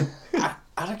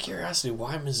 Out of curiosity,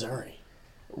 why Missouri?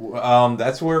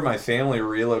 That's where my family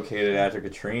relocated after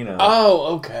Katrina.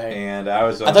 Oh, okay. And I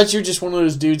was. I thought you were just one of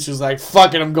those dudes who's like,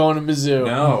 "Fuck it, I'm going to Mizzou."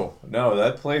 No,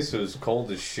 that place was cold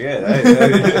as shit.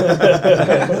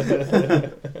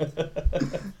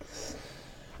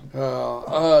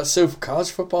 So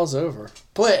college football's over.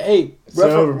 Hey,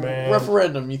 over, man.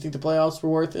 referendum. You think the playoffs were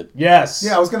worth it? Yes.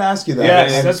 Yeah, I was going to ask you that.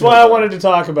 Yes, Yeah, that's why I wanted to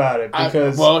talk about it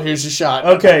because. well, here's your shot.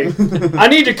 Okay, I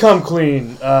need to come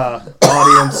clean,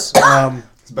 audience.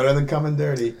 It's better than coming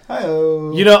dirty.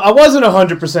 Hi-oh. You know, I wasn't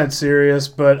 100% serious,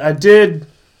 but I did,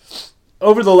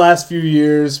 over the last few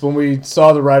years, when we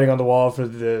saw the writing on the wall for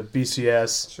the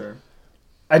BCS, Sure.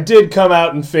 I did come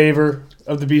out in favor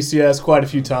of the BCS quite a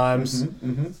few times.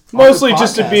 Mm-hmm. Mostly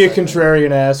just to be a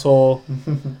contrarian asshole.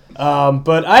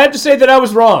 But I have to say that I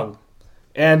was wrong.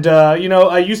 And, I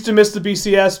used to miss the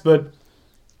BCS, but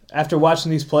after watching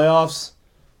these playoffs,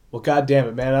 well, God damn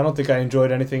it, man. I don't think I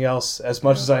enjoyed anything else as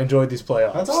much as I enjoyed these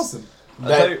playoffs. That's awesome. I'll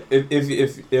tell you,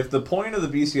 if the point of the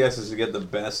BCS is to get the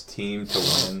best team to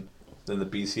win, then the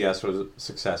BCS was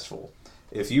successful.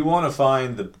 If you want to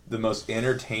find the most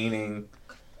entertaining,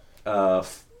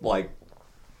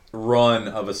 run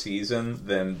of a season,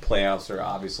 then playoffs are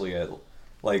obviously it.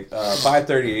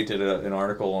 538 did an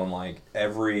article on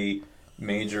every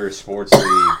major sports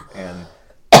league, and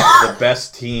the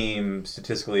best team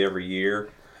statistically every year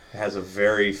has a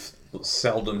very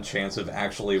seldom chance of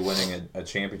actually winning a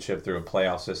championship through a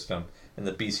playoff system. And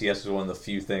the BCS is one of the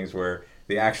few things where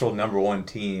the actual number one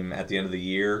team at the end of the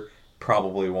year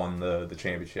probably won the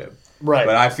championship. Right.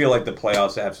 But I feel like the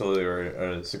playoffs absolutely are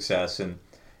a success. And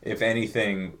if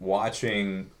anything,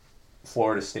 watching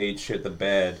Florida State shit the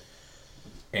bed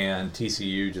and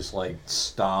TCU just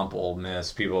stomp Ole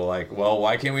Miss, people are like, well,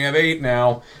 why can't we have 8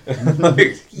 now? Yeah, easy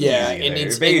it there.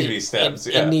 needs baby steps.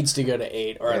 It needs to go to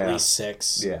 8 or at Yeah. least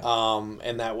 6. Yeah.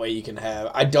 And that way you can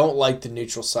have. I don't like the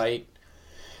neutral site.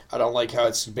 I don't like how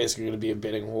it's basically going to be a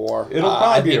bidding war. It'll probably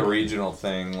I be a think- regional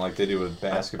thing like they do with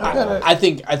basketball. I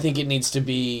think it needs to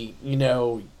be.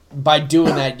 By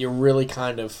doing that, you're really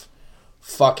kind of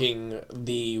fucking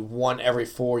the 1 every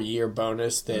 4 year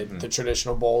bonus that the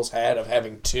traditional bowls had of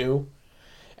having 2.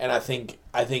 And I think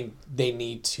they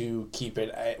need to keep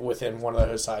it within one of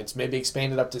those sites. Maybe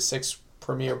expand it up to 6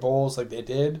 premier bowls like they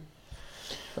did.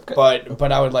 Okay.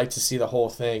 But I would like to see the whole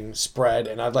thing spread,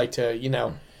 and I'd like to,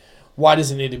 why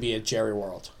does it need to be at Jerry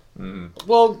World?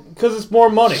 Well, because it's more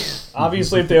money.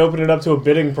 Obviously, if they open it up to a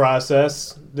bidding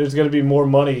process, there's going to be more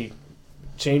money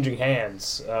changing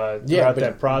hands throughout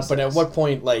that process. But at what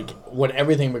point, like, when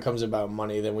everything becomes about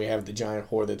money, then we have the giant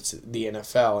whore that's the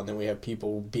NFL, and then we have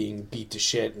people being beat to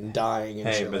shit and dying. And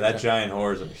Hey, shit but like that giant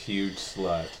whore is a huge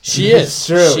slut. She is.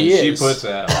 True. She is. She puts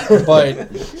out.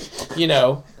 But, you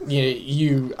know,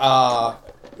 we'll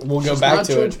go back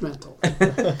to it.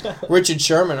 Judgmental. Richard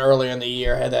Sherman earlier in the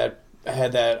year had that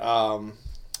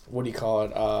what do you call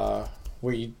it?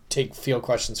 Where you take field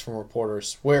questions from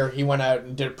reporters, where he went out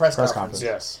and did a press conference.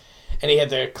 Yes. And he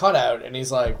had the cutout, and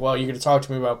he's like, well, you're going to talk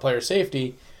to me about player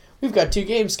safety. We've got 2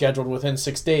 games scheduled within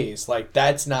 6 days. Like,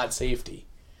 that's not safety.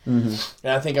 Mm-hmm.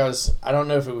 And I think I don't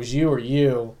know if it was you or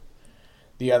you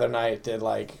the other night that,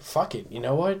 like, fuck it, you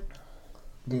know what?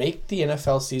 Make the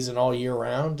NFL season all year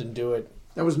round and do it.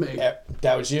 That was me.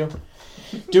 That was you?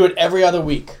 Do it every other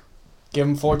week. Give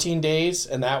them 14 days,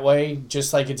 and that way,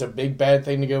 just like it's a big bad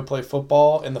thing to go play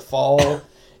football in the fall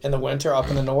and the winter up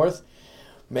in the north,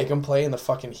 make them play in the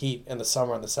fucking heat in the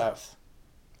summer in the south.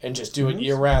 And just do it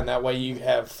year round. That way you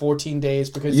have 14 days.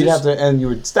 Because you'd have to, and you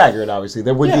would stagger it, obviously.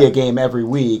 There would be a game every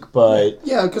week, but...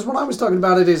 Yeah, because what I was talking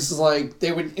about it is, like,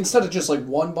 they would, instead of just, like,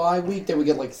 1 bye week, they would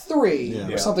get, like,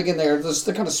 3 or something in there. Just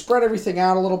to kind of spread everything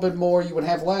out a little bit more. You would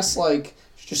have less, like...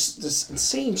 Just this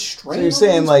insane strain. So you're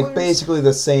saying, like, basically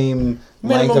the same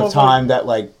length of time that,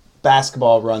 like,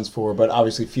 basketball runs for, but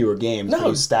obviously fewer games. No,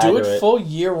 you stagger do it full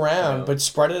year round, but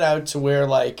spread it out to where,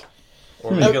 like...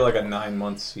 Or make it like a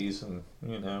 9-month season,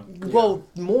 you know? Well,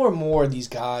 more and more of these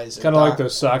guys... Kind of like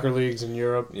those soccer leagues in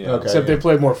Europe. Yeah. Okay, except they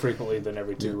play more frequently than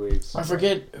every 2 weeks. I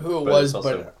forget who it But was, it's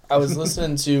also- but I was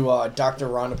listening to Dr.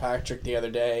 Rhonda Patrick the other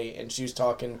day, and she was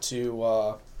talking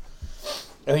to...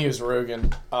 I think it was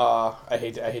Rogan. I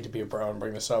hate to be a bro and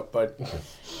bring this up, but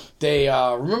they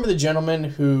remember the gentleman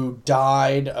who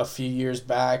died a few years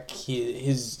back. He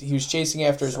was chasing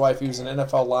after his wife. He was an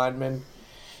NFL lineman,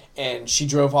 and she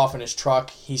drove off in his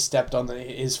truck. He stepped on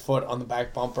his foot on the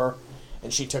back bumper,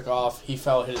 and she took off. He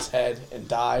fell, hit his head, and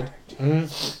died.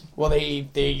 Mm-hmm. Well,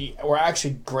 they were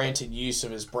actually granted use of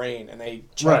his brain, and they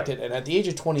checked it. And at the age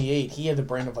of 28, he had the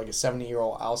brain of like a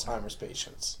 70-year-old Alzheimer's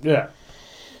patient. Yeah.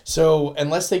 So,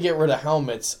 unless they get rid of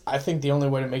helmets, I think the only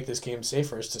way to make this game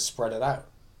safer is to spread it out.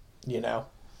 You know?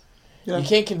 Yeah. You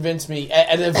can't convince me.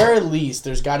 At the very least,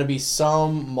 there's got to be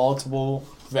some multiple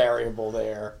variable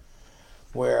there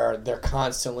where they're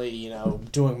constantly, you know,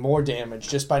 doing more damage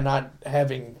just by not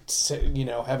having, you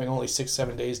know, having only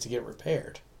 6-7 days to get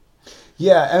repaired.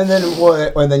 Yeah, and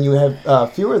then you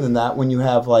have fewer than that when you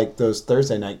have, like, those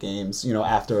Thursday night games, you know,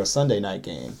 after a Sunday night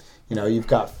game. You know, you've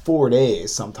got 4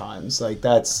 days sometimes. Like,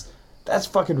 that's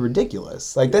fucking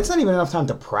ridiculous. Like, that's not even enough time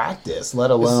to practice,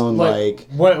 let alone, like...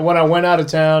 When I went out of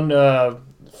town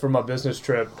for my business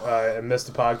trip and missed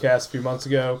the podcast a few months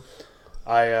ago,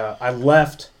 I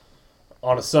left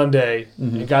on a Sunday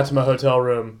and got to my hotel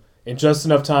room in just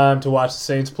enough time to watch the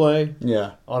Saints play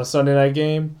on a Sunday night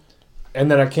game.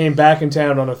 And then I came back in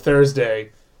town on a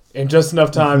Thursday in just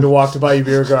enough time to walk to Bayou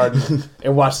Beer Garden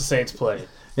and watch the Saints play.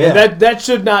 Yeah. And that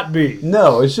should not be.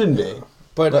 No, it shouldn't be.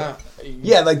 But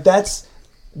yeah, like that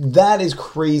is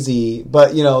crazy.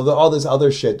 But you know, all this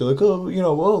other shit. They're like, oh, you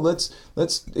know, well, let's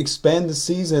expand the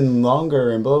season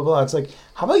longer and blah blah blah. It's like,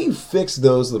 how about you fix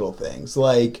those little things?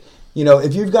 Like, you know,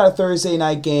 if you've got a Thursday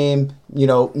night game, you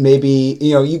know, maybe,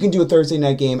 you know, you can do a Thursday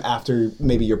night game after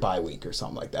maybe your bye week or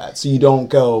something like that. So you don't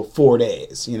go 4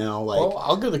 days, you know, like... Well,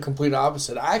 I'll go the complete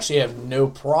opposite. I actually have no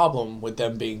problem with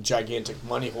them being gigantic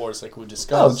money whores like we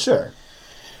discussed. Oh, sure.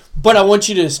 But I want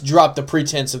you to drop the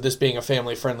pretense of this being a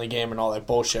family-friendly game and all that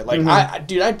bullshit. Like,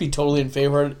 I'd be totally in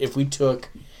favor if we took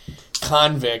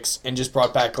convicts and just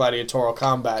brought back gladiatorial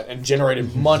combat and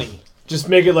generated money. Just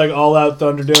make it like all-out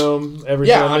Thunderdome every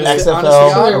Sunday.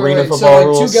 XFL, arena football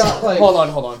rules.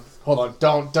 Hold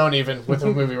on. Don't even with a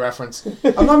movie reference.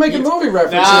 I'm not making movie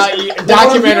references. Documentaries.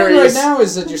 What I'm hearing right now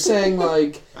is that you're saying,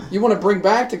 like, you want to bring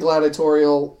back the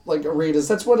gladiatorial, like, arenas.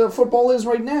 That's what football is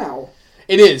right now.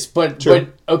 It is, but okay.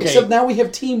 Except now we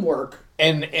have teamwork.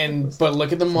 But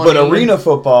look at the money. But arena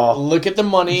football. Look at the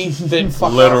money that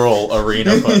fuck literal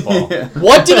arena football. Yeah.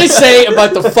 What did I say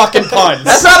about the fucking puns?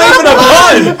 That's not even a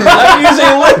pun. I'm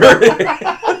using literally.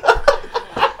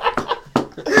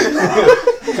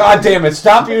 God damn it!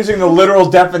 Stop using the literal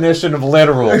definition of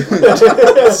literal. I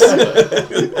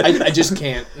just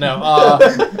can't. No.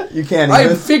 You can't. I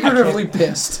am figuratively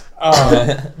pissed.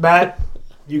 Matt,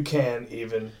 you can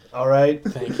even. All right?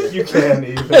 Thank you. You can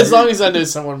even. As long as I know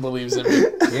someone believes in me.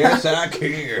 Yes, I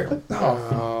can.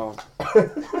 Oh.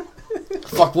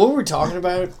 Fuck, what were we talking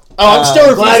about? Oh, I'm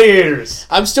still Gladiators.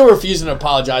 I'm still refusing to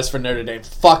apologize for Notre Dame.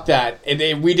 Fuck that.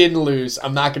 And we didn't lose.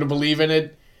 I'm not going to believe in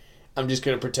it. I'm just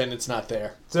going to pretend it's not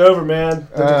there. It's over, man.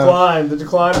 The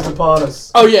decline is upon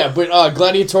us. Oh, yeah, but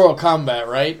gladiatorial combat,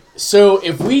 right? So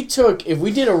if we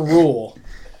did a rule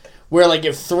where, like,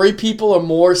 if 3 people or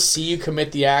more see you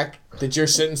commit the act that you're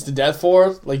sentenced to death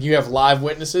for, like, you have live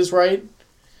witnesses, right?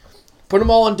 Put them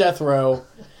all on death row.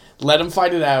 Let them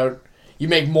fight it out. You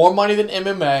make more money than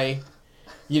MMA.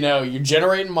 You know, you're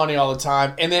generating money all the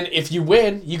time. And then if you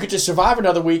win, you get to survive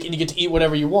another week and you get to eat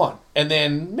whatever you want. And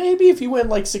then maybe if you win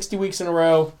like 60 weeks in a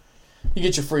row, you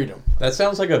get your freedom. That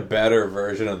sounds like a better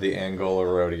version of the Angola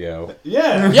rodeo.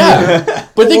 Yeah. Yeah.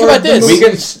 But think about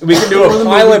this. We can do a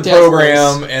pilot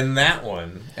program in that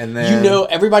one. And then You know,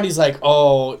 everybody's like,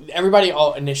 everybody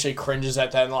all initially cringes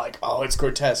at that and like, oh, it's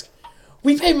grotesque.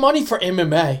 We pay money for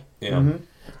MMA. Yeah. Mm-hmm.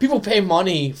 People pay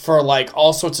money for like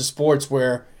all sorts of sports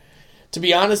where, to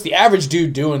be honest, the average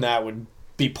dude doing that would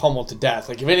be pummeled to death.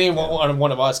 Like if any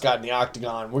one of us got in the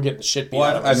octagon, we're getting the shit beat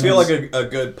out of I us. feel like a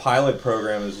good pilot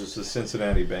program is just the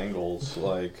Cincinnati Bengals.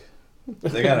 Like,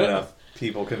 they got enough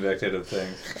people convicted of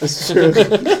things. It's true.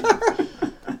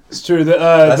 It's true.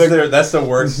 That's the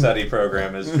work study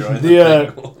program is join the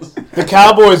Bengals. The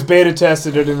Cowboys beta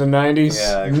tested it in the 90s.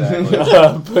 Yeah, exactly.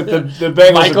 But the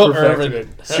Bengals Michael have perfected Irvin.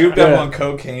 it. Souped up on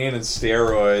cocaine and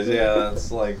steroids. Yeah,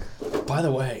 that's like... By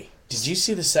the way, did you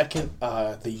see the second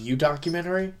the U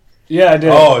documentary? Yeah, I did.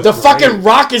 Oh, it's The great. fucking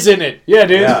Rock is in it. Yeah,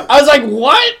 dude. Yeah. I was like,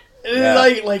 what? And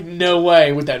Yeah. like no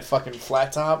way with that fucking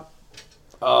flat top.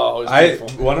 Oh, it was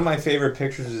beautiful. One of my favorite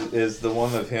pictures is the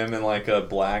one of him in like a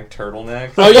black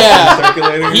turtleneck. Oh yeah,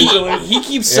 Circulating recently. he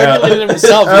keeps circulating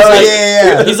himself. He's Oh, like,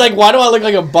 yeah. He's like, why do I look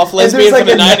like a buff And lesbian there's from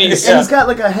the like '90s? and he's got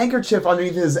like a handkerchief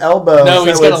underneath his elbow. No, so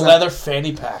he's got a it's leather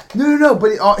fanny pack. No,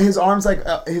 but his arms like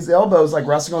his elbows like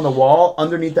resting on the wall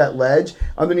underneath that ledge.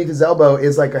 Underneath his elbow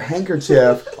is like a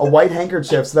handkerchief, a white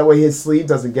handkerchief, so that way his sleeve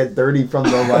doesn't get dirty from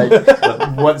the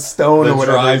like what stone The or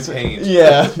whatever. dry paint.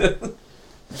 Yeah.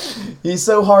 He's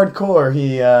so hardcore,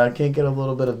 he can't get a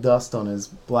little bit of dust on his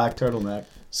black turtleneck.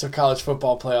 So college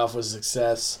football playoff was a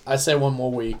success. I say one more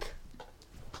week.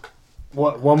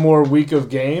 What? One more week of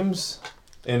games?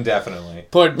 Indefinitely.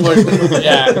 Put in an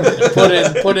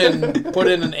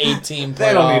 8-team playoff.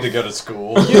 They don't need to go to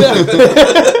school.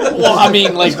 Well, I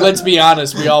mean, like, let's be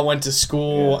honest. We all went to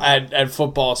school at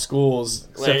football schools.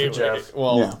 Except for Jeff.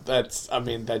 Well, Yeah.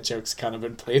 that joke's kind of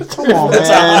been played through. Come on,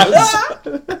 times.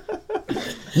 man.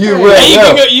 You Hey, will you know.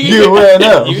 can go- You will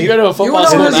know. You can go to a football know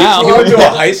school who's now. You went to a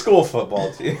high school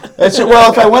football team.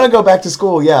 Well, if I want to go back to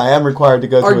school, yeah, I am required to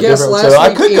go Our to a guest different. last So I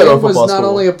week, could go to a Ian, was football not school.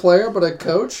 only a player but a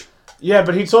coach. Yeah,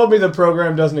 but he told me the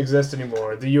program doesn't exist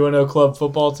anymore. The UNO club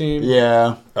football team.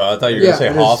 Yeah. Oh, I thought you were going to Yeah, say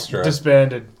It is Hofstra.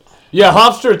 disbanded. Yeah,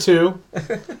 Hofstra too.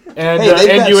 And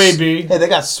Hey, and UAB. Hey, they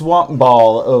got swamp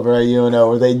ball over at UNO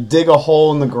where they dig a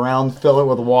hole in the ground, fill it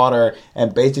with water,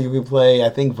 and basically play, I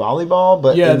think, volleyball,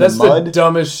 but Yeah, in that's the mud. the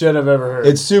dumbest shit I've ever heard.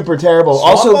 It's super terrible.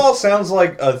 Also, Also, sounds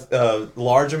like a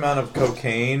large amount of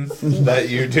cocaine that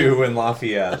you do in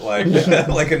Lafayette, like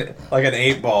like an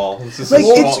 8-ball. It's just Like, a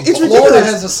it's swamp ridiculous. ball. Florida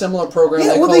has a similar program.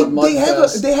 yeah, they well, call it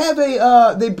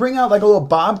Mudfest. they bring out like a little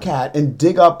bobcat and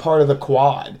dig up part of the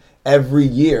quad every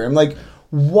year. I'm like,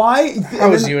 why? How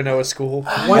was UNO a school?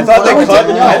 I thought they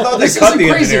cut This the isn't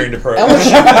crazy. engineering department.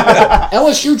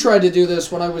 LSU tried to do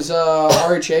this when I was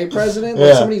RHA president. Like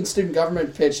Yeah. somebody in student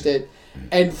government pitched it,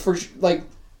 and for like,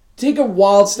 take a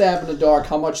wild stab in the dark.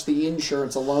 How much the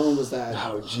insurance alone was that?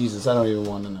 Oh Jesus, I don't even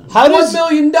want to know. How $1 does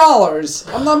million.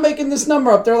 I'm not making this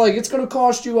number up. They're like, it's going to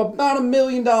cost you about $1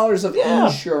 million of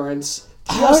insurance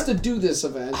just to do this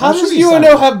event. how I'm does sure you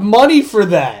UNO have money for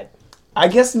that? I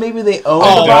guess maybe they own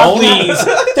Oh, the bobcat.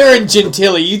 please. They're in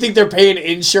Gentilly. You think they're paying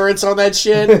insurance on that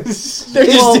shit?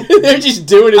 They're just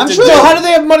doing it I'm to sure do So it. how do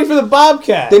they have money for the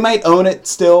Bobcat? They might own it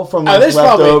still from Oh, like there's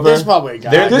leftover. probably a guy.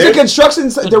 There- There's a construction.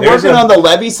 They're there's working a- on the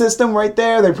levee system right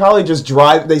there. They probably just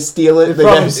drive. They steal it. They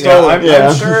probably get stole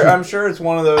it. I'm sure it's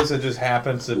one of those that just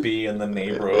happens to be in the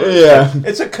neighborhood. Yeah.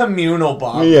 It's a communal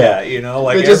bobcat, Yeah. you know,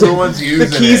 like They just- everyone's using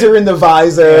The keys it. are in the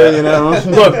visor. Yeah. You know.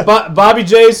 Look, Bobby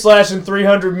J slashing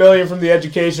 $300 million from the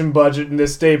education budget in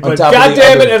this state, but top of the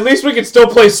goddamn it, other- at least we can still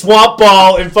play swamp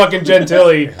ball in fucking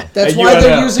Gentilly. That's at why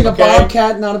they're UNO, using a okay?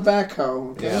 bobcat, not a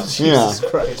backhoe. Okay? Yeah. Yeah.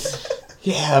 Christ.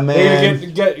 Yeah, They man.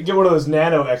 need to get one of those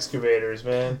nano excavators,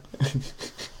 man.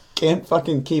 Can't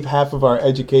fucking keep half of our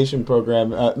education program,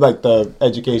 like the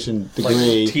education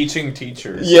degree. Like teaching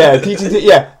teachers. Yeah, teaching.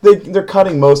 They're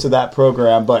cutting most of that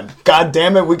program, but god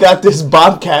damn it, we got this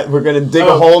bobcat. We're gonna dig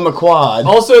a Oh. hole in the quad.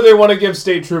 Also, they want to give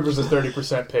state troopers a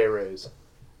 30% pay raise.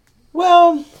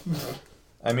 Well,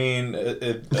 I mean,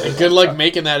 good luck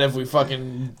making that if we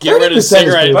fucking get rid of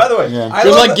cigarette. By the way, Yeah.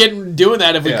 Good luck doing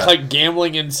that if we Yeah. like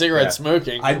gambling and cigarette Yeah.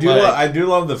 smoking. I do. Like, I do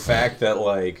love the fact that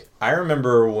like I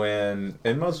remember when,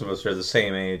 and most of us are the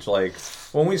same age. Like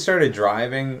when we started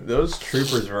driving, those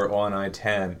troopers were on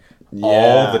I-10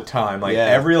 all the time. Like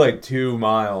every like 2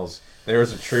 miles, there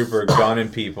was a trooper gunning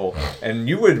people, and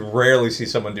you would rarely see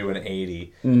someone do an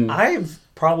 80. I've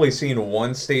probably seen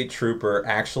one state trooper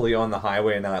actually on the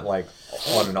highway and not like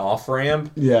on an off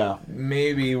ramp. Yeah.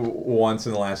 Maybe once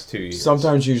in the last 2 years.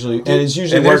 Sometimes, usually, and it's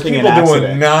usually and there's working people in doing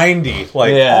accident. 90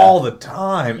 like all the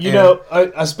time. You know,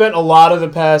 I spent a lot of the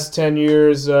past 10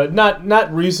 years,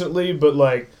 not recently, but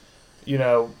like, you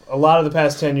know, a lot of the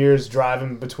past 10 years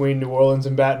driving between New Orleans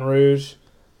and Baton Rouge.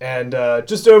 And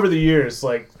just over the years,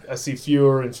 like, I see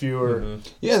fewer and fewer.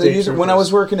 Yeah, when I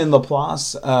was working in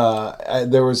Laplace,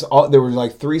 there were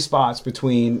like 3 spots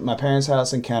between my parents'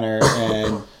 house in Kenner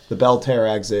and the Belterre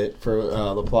exit for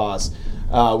Laplace,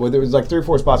 where there was like 3 or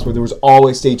 4 spots where there was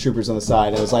always state troopers on the side.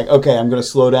 And it was like, okay, I'm going to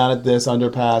slow down at this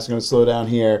underpass. I'm going to slow down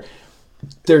here.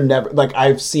 They're never like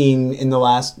I've seen in the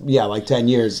last like 10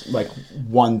 years like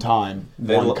one time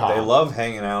they one cop. They love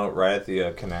hanging out right at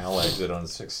the canal exit on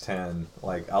 610.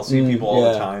 Like I'll see people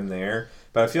all the time there,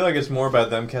 but I feel like it's more about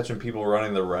them catching people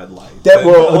running the red light. The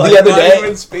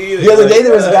other day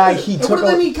there was a guy What do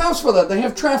they need cops for that? They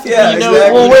have traffic. Yeah,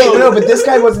 exactly. Well, wait, no, but this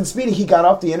guy wasn't speeding. He got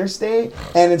off the interstate,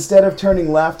 and instead of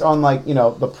turning left on like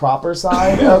the proper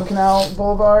side of Canal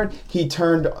Boulevard, he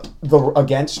turned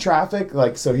against traffic.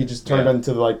 Like so, he just turned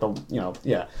into like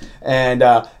the And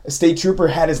a state trooper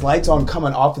had his lights on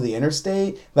coming off of the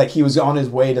interstate, like he was on his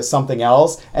way to something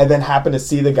else, and then happened to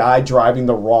see the guy driving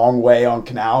the wrong way on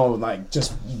Canal, and like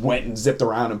just went and zipped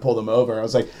around and pulled him over. I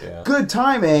was like, good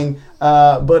timing,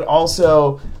 but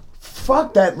also.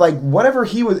 Fuck that! Like whatever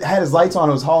had his lights on,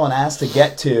 it was hauling ass to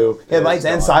get to. He had lights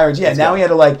and sirens. Yeah, now he had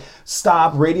to like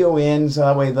stop, radio in, so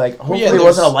that way like hopefully it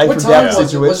wasn't a life or death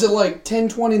situation. Was it like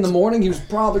 10:20 in the morning? He was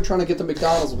probably trying to get to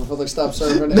McDonald's before they stopped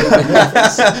serving. No,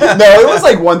 it was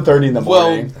like 1:30 in the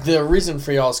morning. Well, the reason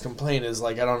for y'all's complaint is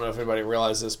like I don't know if anybody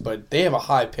realizes this, but they have a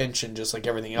high pension just like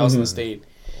everything else in the state.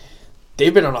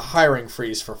 They've been on a hiring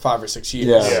freeze for 5 or 6 years.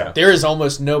 Yeah. There is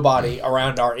almost nobody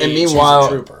around our age who's a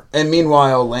trooper. And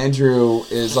meanwhile,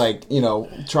 Landrew is like,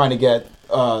 trying to get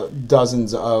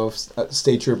dozens of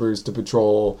state troopers to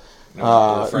patrol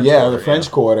the French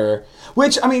Quarter.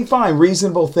 Which, I mean, fine,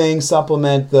 reasonable thing,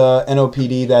 supplement the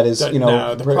NOPD that is,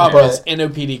 No, the problem is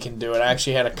NOPD can do it. I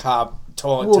actually had a cop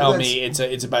tell me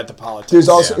it's about the politics. There's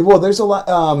also there's a lot.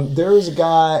 There's a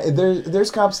guy.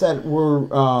 There's cops that were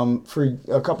for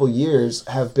a couple of years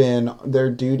have been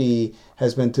their duty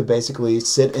has been to basically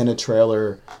sit in a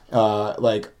trailer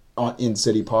in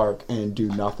City Park and do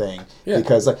nothing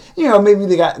because maybe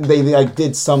they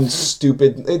did some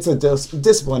stupid. It's a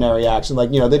disciplinary action.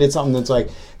 Like they did something that's like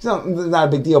it's not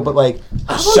a big deal, but like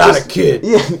I shot a kid.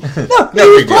 Yeah, no,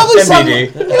 it was probably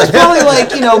something. It was probably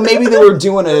like maybe they were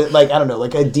doing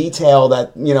a detail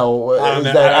that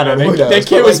I don't know. That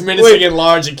kid was menacing and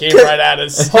large and came right at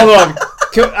us. Hold on,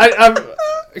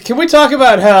 can we talk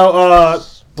about how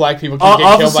black people can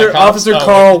get killed by cops? Officer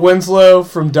Carl Winslow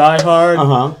from Die Hard.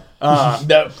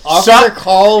 No, Officer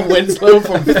Carl Winslow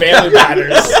from Family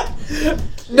Matters.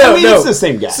 No, it's the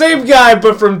same guy. Same guy,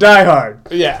 but from Die Hard.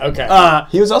 Yeah, okay.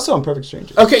 He was also on Perfect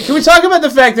Strangers. Okay, can we talk about the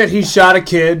fact that he shot a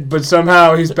kid, but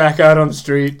somehow he's back out on the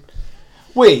street?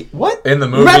 Wait, what? In the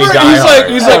movie Remember, Die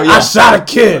Hard. He's like, I shot a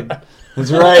kid.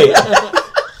 That's right.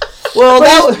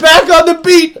 Well, he's back on the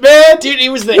beat, man. Dude, he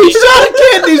was He shot a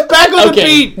kid. He's back on the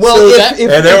beat. Well,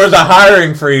 and there was a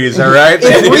hiring freeze, all right?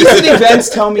 If recent events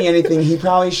tell me anything, he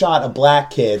probably shot a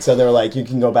black kid, so they were like, you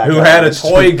can go back. Who had a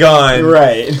toy gun.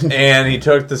 Right. And he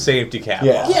took the safety cap off.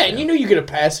 Yeah, and you get a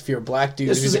pass if you're a black dude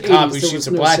who's a cop who shoots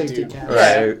a black dude.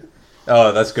 Right.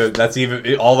 Oh, that's good. That's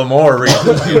even all the more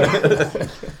reason.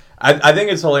 I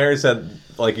think it's hilarious that,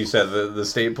 like you said, the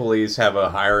state police have a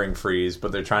hiring freeze,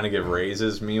 but they're trying to give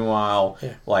raises. Meanwhile,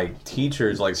 like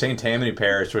teachers, like St. Tammany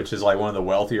Parish, which is like one of the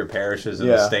wealthier parishes in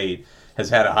the state,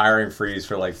 has had a hiring freeze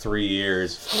for like 3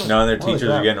 years. None of their teachers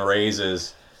are getting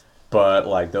raises. But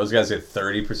like those guys get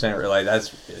 30%. Like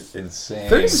that's insane.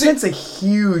 30%'s a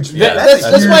huge.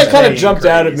 That's why it kind of jumped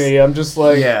out at me. I'm just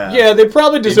like, they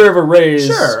probably deserve a raise.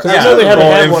 Sure, because I know they haven't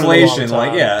had inflation.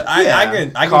 One in a long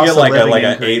time. I can get like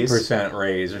an 8%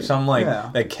 raise or something like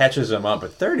that catches them up.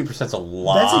 But 30%'s a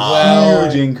lot. That's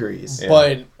a huge increase. Yeah.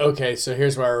 But okay, so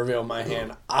here's where I reveal my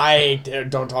hand. I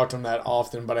don't talk to him that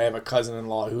often, but I have a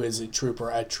cousin-in-law who is a trooper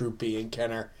at Troop B in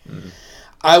Kenner. Mm-hmm.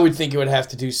 I would think it would have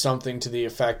to do something to the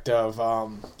effect of,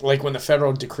 like when the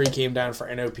federal decree came down for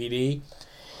NOPD,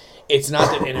 it's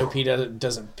not that NOP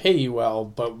doesn't pay you well,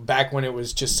 but back when it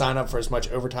was just sign up for as much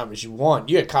overtime as you want,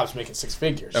 you had cops making six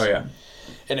figures. Oh yeah.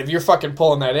 And if you're fucking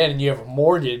pulling that in and you have a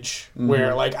mortgage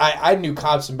where, like, I knew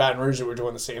cops in Baton Rouge that were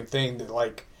doing the same thing, that,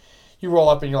 like, you roll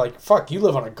up and you're like, fuck, you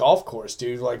live on a golf course,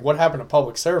 dude. Like, what happened to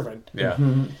public servant? Yeah.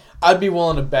 I'd be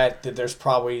willing to bet that there's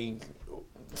probably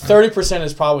 30%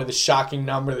 is probably the shocking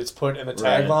number that's put in the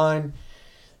tagline.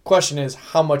 Question is,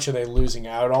 how much are they losing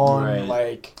out on? Right.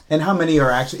 Like, and how many are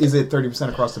actually? Is it 30%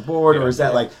 across the board, or is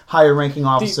that like higher ranking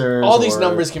officers? all these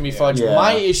numbers can be fudged. Yeah.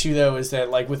 My issue though is that,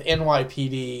 like, with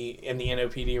NYPD and the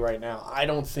NOPD right now, I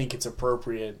don't think it's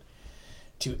appropriate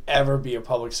to ever be a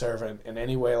public servant in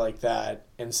any way like that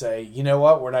and say, you know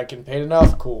what, we're not getting paid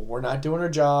enough. Cool, we're not doing our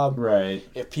job. Right.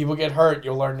 If people get hurt,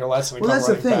 you'll learn your lesson. And Well, come that's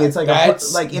the running thing. back. It's like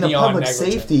That's like in a beyond public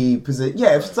negligent. safety position.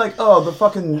 Yeah, if it's like, oh, the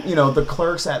fucking, the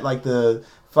clerks at like the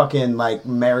fucking like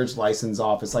marriage license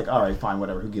office, like, all right, fine,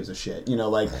 whatever, who gives a shit?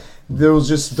 Like they'll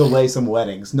just delay some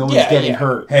weddings. No one's getting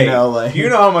hurt. Hey, like you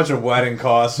know how much a wedding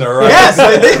costs, all right? Yes,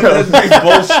 I do. That's big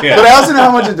bullshit. But I also know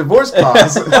how much a divorce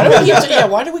costs.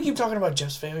 Why do we keep talking about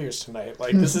Jeff's failures tonight?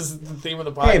 Like, this is the theme of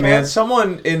the podcast. Hey man,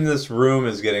 someone in this room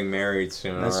is getting married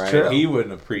soon, That's all right? true. He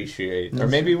wouldn't appreciate, or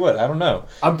maybe he would. I don't know.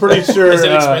 I'm pretty sure. Is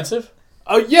it expensive?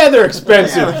 Oh yeah, they're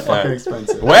expensive. Yeah, they're fucking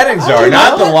expensive. Weddings are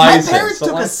not the My license. parents The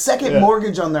took a license- second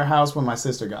mortage on their house when my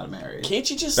sister got married. Can't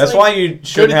you just? That's like, why you go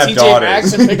shouldn't to have TJ daughters.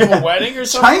 Maxx and pick up a wedding or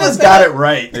something? China's like got that? it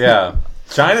right. Yeah.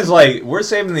 China's like, we're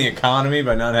saving the economy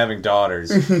by not having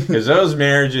daughters. Because those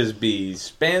marriages be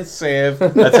expensive.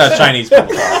 That's how Chinese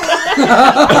people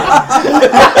talk.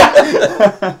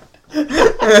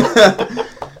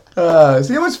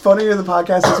 See how much funnier the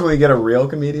podcast is when we get a real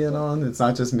comedian on? It's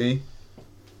not just me.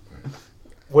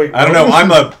 Wait, I don't know.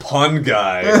 I'm a pun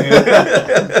guy.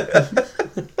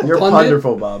 You're pundit?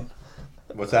 wonderful, Bob.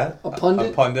 What's that? A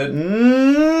pundit? A pundit?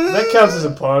 That counts as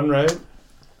a pun, right?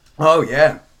 Oh,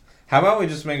 yeah. How about we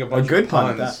just make a bunch good of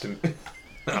pun, puns?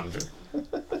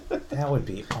 That would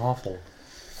be awful.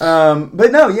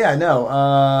 But no, yeah,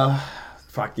 no.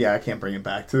 Fuck, yeah, I can't bring it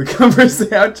back to the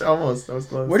conversation. Almost. That was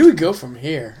close. Where do we go from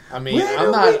here? I mean, Where I'm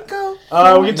do not. we go?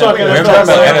 We can talk We haven't NFL. talked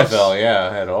about playoffs. NFL,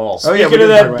 yeah, at all. Oh, yeah, we Speaking of did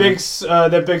that talk big,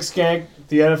 about that big skank,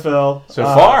 the NFL. So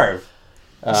Favre.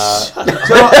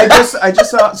 So I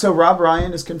just saw. So Rob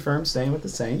Ryan is confirmed staying with the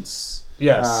Saints.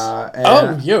 Yes.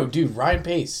 And Yo, dude, Ryan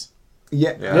Pace.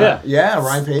 Yeah,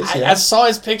 Ryan Pace. Yeah. I saw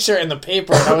his picture in the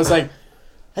paper and I was like,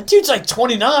 that dude's like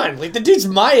 29. Like, the dude's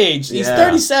my age. He's Yeah.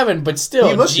 37, but still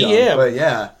he looks GM. young, but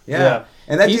yeah. Yeah.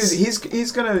 And that He's- dude,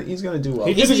 he's gonna do well.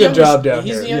 He He's did a the good job youngest- down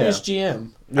He's here. the youngest GM.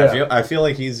 Yeah. I feel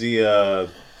like he's the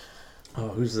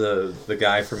who's the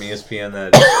guy from ESPN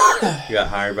that got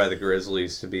hired by the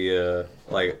Grizzlies to be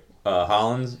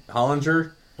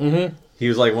Hollinger. Mm-hmm. He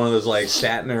was like one of those like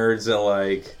stat nerds that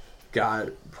like got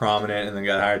prominent and then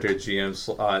got hired to a GM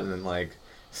slot and then like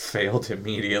failed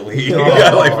immediately. He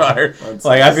got like fired.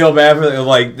 Like I feel bad for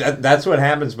like that's what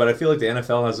happens. But I feel like the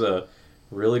NFL has a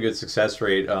really good success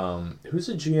rate. Who's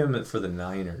the GM for the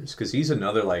Niners? Because he's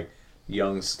another like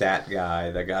young stat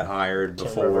guy that got hired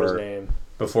Can't remember his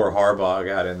before name. Harbaugh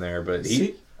got in there. But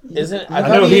he. Isn't I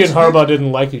know he and Harbaugh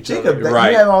didn't like each Jacob, other.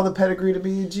 Right. you have all the pedigree to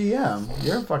be a GM.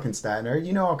 You're a fucking stat nerd.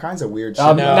 You know all kinds of weird shit.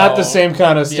 I'm No. not the same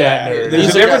kind of stat Yeah, nerd. There's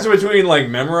He's a a difference between like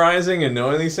memorizing and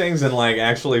knowing these things and like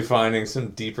actually finding some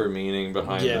deeper meaning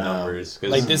behind Yeah. the numbers.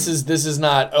 'Cause- Like, this is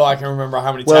not, I can remember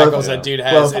how many Well, tackles yeah. that dude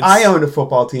has. Well, if It's- I owned a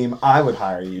football team, I would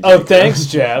hire you. Oh, Jacob. thanks,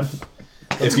 Jeff.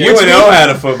 if you and O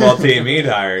had a football team, he'd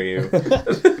hire you.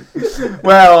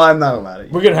 Well, I'm not allowed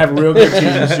it. We're gonna have a real good team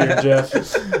this year,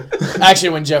 Jeff. Actually,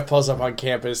 when Jeff pulls up on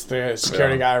campus, the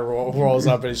security guy rolls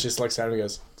up and just looks at him and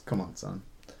goes, Come on, son.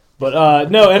 But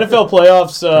no, NFL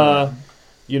playoffs,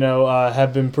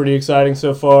 have been pretty exciting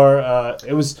so far.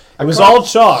 It was all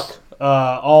chalk,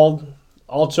 all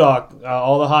chalk.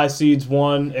 All the high seeds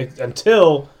won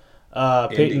until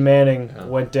Indy. Peyton Manning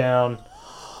went down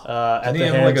at Didn't the he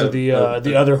have, hands like, of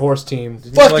the other horse team.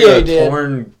 Fuck like yeah, a he did.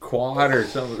 torn quad or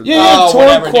something. Yeah, Oh, torn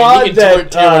whatever, dude. quad He can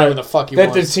that tear whatever the fuck he that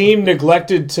the wants. team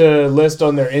neglected to list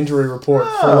on their injury report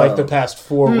for like the past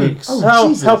 4 weeks. Oh, How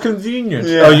Jesus. convenient.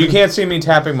 Yeah. Oh, you can't see me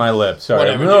tapping my lips. Sorry.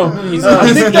 Whatever. No. dude. He's,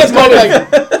 I think that's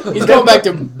he's going back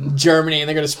to Germany, and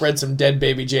they're going to spread some dead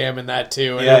baby jam in that,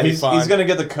 too. And Yeah, it'll be he's fine. gonna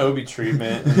get the Kobe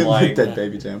treatment and like Dead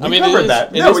baby jam. I We mean, covered it is-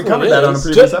 that. it No, is we what covered it that on a is.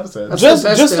 previous episode. That's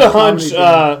Just the a hunch.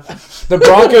 comedy The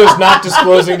Broncos not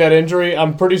disclosing that injury,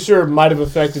 I'm pretty sure might have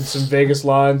affected some Vegas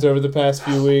lines over the past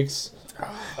few weeks.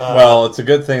 well, it's a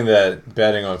good thing that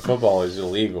betting on football is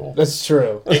illegal. That's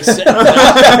true. Except,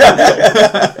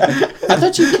 I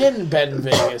thought you can bet in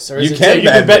Vegas. Or is You it can just- You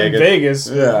can bet in Vegas.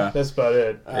 Vegas. Yeah. That's about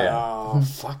it. Oh,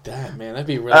 fuck that, man. That'd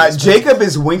be really expensive. Jacob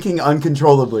is winking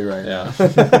uncontrollably right now.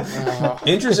 Yeah.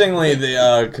 Interestingly,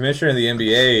 the commissioner of the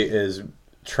NBA is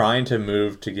trying to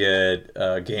move to get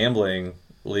gambling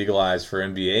legalized for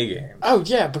NBA games. Oh,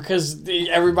 yeah, because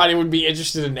everybody would be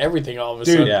interested in everything all of a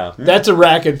Dude, sudden. Yeah. That's a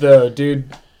racket, though, dude.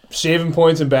 Shaving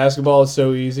points in basketball is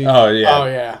so easy. Oh yeah. Oh,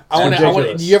 yeah. I want to.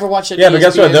 ridiculous. Do you ever watch that? Yeah, but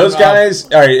guess what? ESPN, Those guys,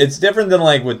 all right, it's different than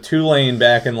like with Tulane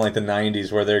back in like the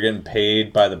 90s where they're getting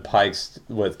paid by the Pikes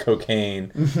with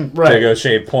cocaine Right. to go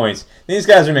shave points. These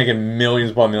guys are making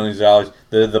millions upon millions of dollars.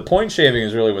 The point shaving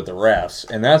is really with the refs,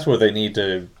 and that's what they need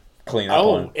to clean up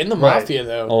Oh, on. in the Right. Mafia,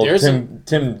 though. Well, there's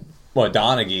Tim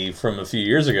Donaghy from a few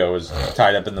years ago was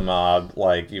tied up in the mob,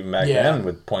 like even back Yeah. then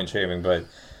with point shaving. But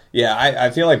yeah, I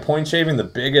feel like point shaving, the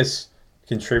biggest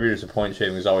contributors to point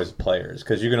shaving is always players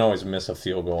because you can always miss a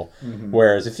field goal.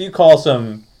 Whereas if you call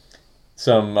some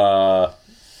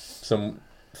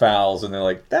fouls and they're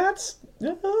like, that's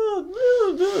Right.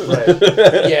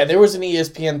 Yeah, there was an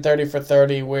ESPN 30 for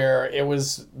 30 where it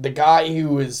was the guy who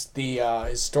was the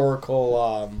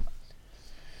historical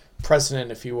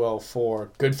precedent, if you will,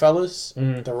 for Goodfellas,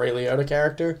 the Ray Liotta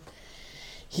character.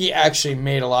 He actually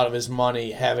made a lot of his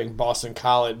money having Boston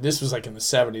College. This was like in the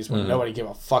 70s when nobody gave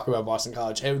a fuck about Boston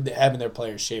College, having their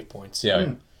players shave points.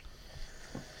 yeah.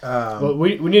 Well,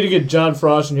 we need to get John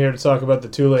Frost in here to talk about the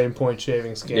Tulane point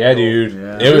shaving scandal. Yeah, dude.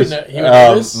 Yeah. It was. He would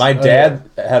know this? My dad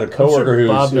had a coworker sure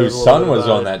Bob knows whose a little son bit was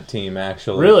about on it. that team.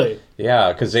 Actually, Really?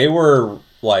 Yeah, because they were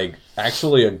like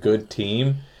actually a good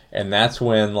team, and that's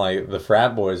when like the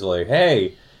frat boys were like,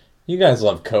 "Hey, you guys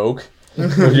love Coke.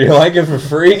 Would you like it for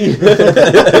free?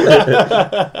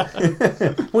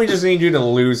 We just need you to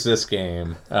lose this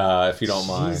game, if you don't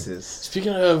mind." Jesus.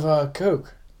 Speaking of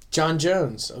Coke, John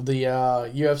Jones of the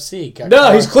UFC. Got No,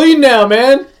 caught. he's clean now,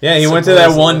 man. Yeah, he went to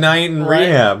that one night in Right.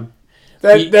 rehab.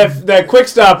 That quick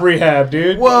stop rehab,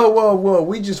 dude. Whoa.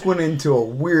 We just went into a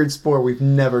weird sport we've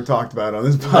never talked about on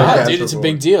this podcast. Yeah, dude, it's a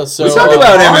big deal. So We talked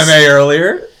about MMA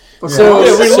earlier. So,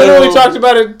 Yeah, we so- literally talked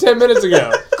about it 10 minutes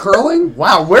ago. Curling?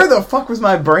 Wow, where the fuck was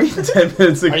my brain 10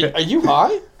 minutes ago? Are you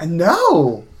high?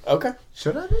 No. Okay.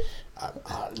 Should I be?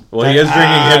 Well, he is drinking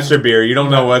hipster beer. You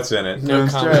don't know what's in it. No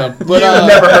That's comment. true. But, You've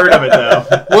never heard of it,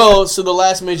 though. well, so the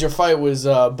last major fight was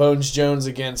Bones Jones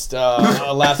against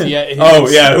Lafayette. Oh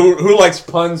yeah, who likes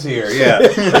puns here? Yeah,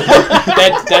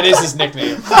 that is his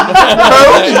nickname.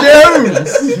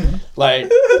 Bones Jones!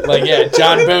 like yeah,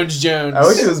 John Bones Jones. I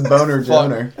wish it was Boner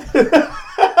Joner.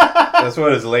 that's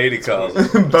what his lady calls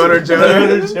it. Boner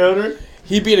Joner.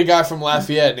 He beat a guy from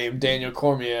Lafayette named Daniel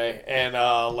Cormier, and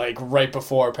like right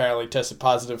before apparently tested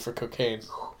positive for cocaine.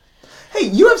 Hey,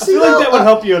 UFC I feel like that would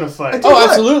help you in a fight. tell you Oh, what,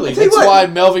 absolutely. I tell you That's what. why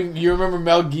Melvin. You remember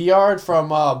Mel Guillard from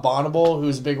Bonneville, who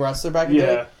was a big wrestler back in the Yeah.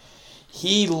 day?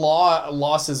 He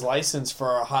lost his license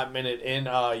for a hot minute in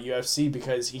UFC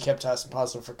because he kept testing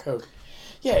positive for coke.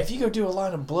 Yeah, if you go do a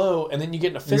line of blow and then you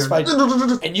get in a fist fight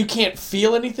and you can't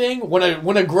feel anything,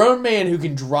 when a grown man who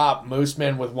can drop most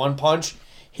men with one punch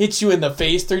hits you in the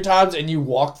face 3 times and you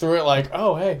walk through it like,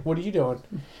 oh hey, what are you doing?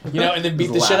 You know, and then beat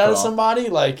Just the shit laugh out it of off. somebody,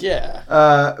 like yeah.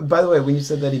 By the way, when you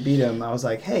said that he beat him, I was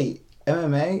like, hey,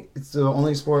 MMA, it's the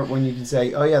only sport when you can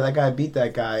say, oh yeah, that guy beat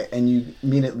that guy, and you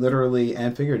mean it literally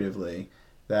and figuratively.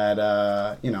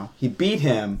 That, he beat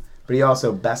him, but he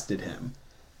also bested him.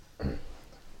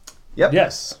 Yep.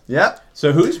 Yes. Yep.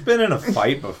 So who's been in a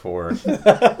fight before?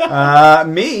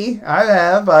 Me, I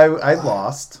have. I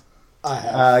lost. I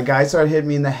have. A guy started hitting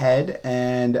me in the head,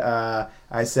 and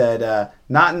I said,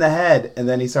 not in the head. And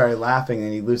then he started laughing,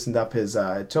 and he loosened up his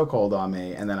chokehold on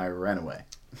me, and then I ran away.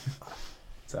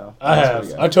 So I that's have.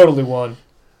 pretty good. I totally won.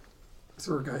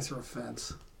 Threw a guy through a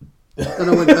fence. Then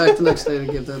I went back the next day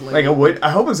to give that lady. Like a wood.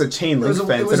 I hope it was a chain link It was a-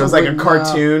 fence. it was It was a like a wooden,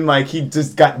 cartoon. Like he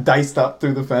just got diced up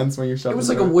through the fence when you're shoving. It was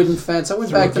like through a wooden fence. I went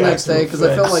Threw a back the guy next through a day because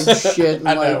I felt like shit. And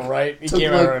I know, like, right? You took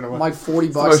came out right away. my $40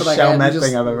 It's the most that I had. shell And net just,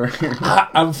 thing I've ever heard.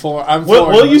 I'm for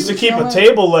Will it. used to keep a Comment?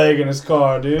 table leg in his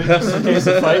car, dude, just in case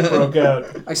a fight broke out.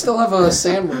 I still have a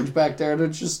sandwich back there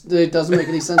that it doesn't make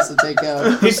any sense to take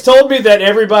out. He's told me that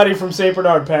everybody from St.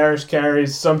 Bernard Parish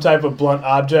carries some type of blunt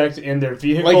object in their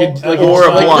vehicle. Or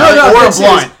a Like- blunt. No, Or a that's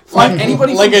serious. blunt. Find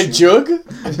anybody like from a jug.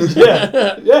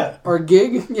 Yeah. or a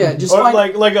gig. Yeah, just Or find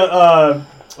like a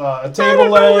table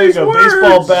leg, a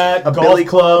baseball bat, A golf billy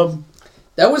club.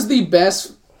 That was the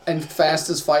best and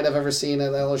fastest fight I've ever seen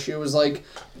at LSU. It was like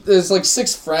there's like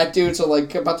 6 frat dudes are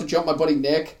like about to jump my buddy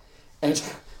Nick, and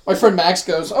My friend Max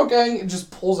goes, okay, and just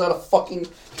pulls out a fucking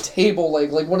table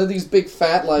leg, like one of these big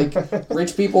fat, like,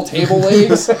 rich people table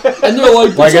legs. And they're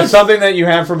like... Like it's something that you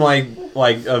have from, like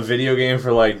a video game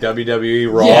for, like,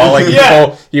 WWE Raw. Yeah.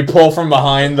 Like, you pull from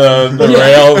behind the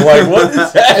rail. Like, what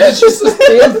is that? And it's just this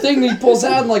damn thing that he pulls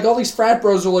out, and, like, all these frat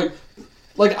bros are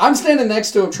like, I'm standing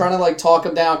next to him trying to, like, talk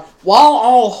him down while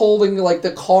all holding, like,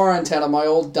 the car antenna of my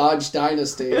old Dodge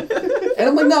Dynasty. And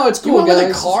I'm like, no, it's cool, You guys.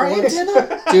 want a car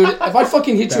antenna? Dude, if I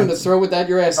fucking hit you in the throat with that,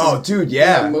 your ass is... Oh, dude,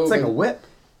 yeah. It's like a whip.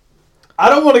 I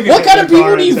don't want to get. What kind of into a people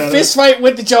car do you antenna. fist fight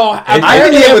with that y'all? I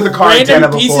can hit with the car random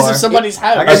antenna pieces before. of somebody's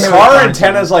house. I A got hit with car the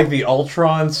antenna is like the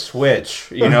Ultron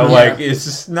switch. You know, like, it's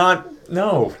just not...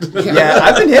 No. Yeah,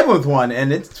 I've been hit with one,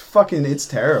 and it's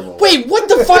terrible. Wait, what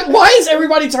the fuck? Why is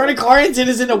everybody turning car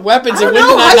antennas into weapons? I don't and when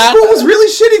know. did High school was really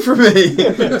shitty for me.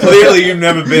 Clearly, you've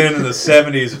never been in the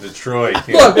 70s of Detroit.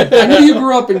 Look, I know you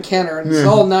grew up in Kenner, and it's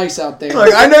all nice out there.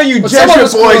 Like, I know you But some of Jesuit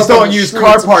us grew up boys on don't the use streets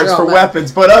car of parts for Chalmette.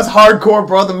 weapons, but us hardcore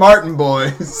Brother Martin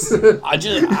boys. I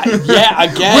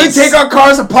guess. We take our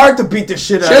cars apart to beat the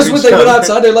shit out Just of when each they went other.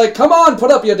 outside, they're like, come on,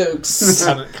 put up your dukes.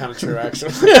 Kind of true,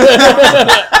 actually.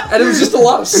 And it was just a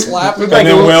lot of slapping. And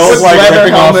then Will's with like leather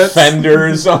ripping off helmets.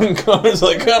 fenders on cars,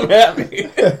 like, come at me.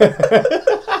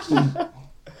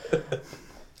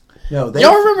 No,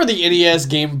 Y'all remember the NES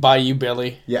game Bayou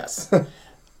Billy? Yes.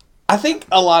 I think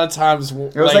a lot of times...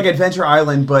 It was like Adventure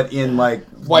Island, but in, like,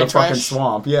 White the fucking trash?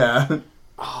 swamp. Yeah.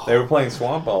 They were playing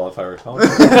Swamp Ball, if I recall.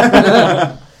 That's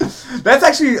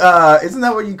actually, isn't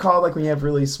that what you call, like, when you have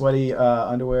really sweaty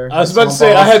underwear? I was about to Swamp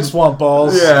say I balls? had swamp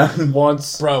balls. Yeah.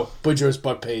 Once. Bro, Boudreaux's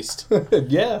butt paste.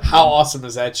 Yeah. How awesome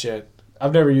is that shit?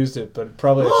 I've never used it, but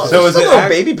probably. I should. So is Just a it little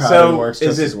baby powder works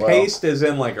is just it as well. paste as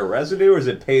in like a residue, or is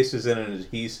it paste as in an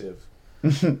adhesive? A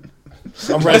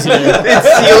residue.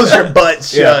 It seals your butt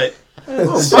shut.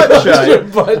 Oh, butt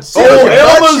shut. But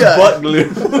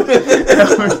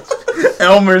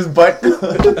Elmer's butt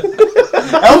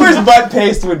Elmer's butt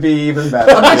paste would be even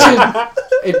better. I bet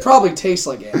you it probably tastes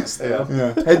like ass, though.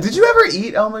 Yeah. Hey, did you ever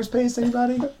eat Elmer's paste,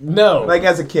 anybody? no. Like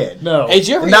as a kid? no. Hey, did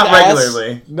you ever Not eat ass?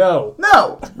 regularly. No.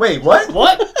 No. Wait, what?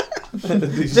 What?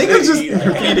 Jacob's just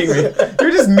repeating me.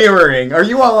 You're just mirroring. Are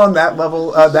you all on that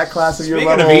level, that class of your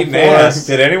Speaking level? of eating ass,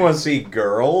 did anyone see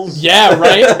Girls? Yeah,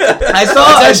 right? I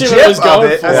saw a That's actually what I was gif of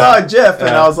going it. for. I saw a gif, and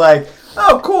Yeah. I was like,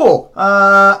 "Oh, cool,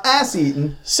 ass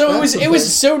eating." So it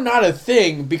was so not a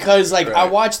thing because like I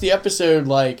Right. watched the episode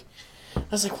like I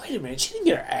was like, wait a minute, she didn't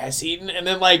get her ass eaten, and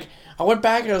then like I went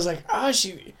back and I was like,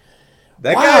 she.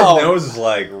 That Wow. guy's nose is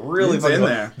like really It's fucking in long.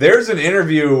 there. There's an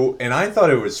interview, and I thought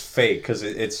it was fake because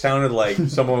it sounded like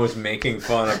someone was making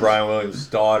fun of Brian Williams'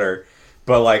 daughter.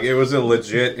 But like it was a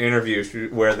legit interview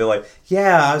where they're like,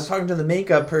 "Yeah, I was talking to the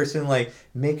makeup person, like,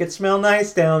 make it smell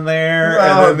nice down there,"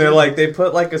 Wow. and then they're like, they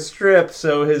put like a strip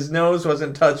so his nose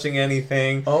wasn't touching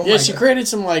anything. Oh Yeah, my she God. created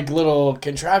some like little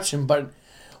contraption, but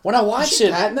when I watched She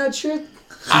it, patent that shit?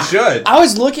 She should. I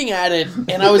was looking at it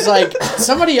and I was like,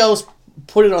 somebody else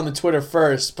put it on the Twitter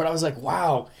first, but I was like,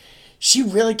 wow, she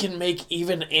really can make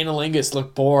even analingus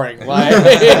look boring. Like,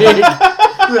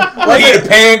 Like a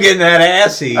pan getting that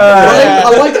assy. I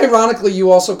like, ironically,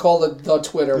 you also called it the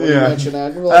Twitter when you Yeah. mentioned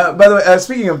that. You're like, By the way,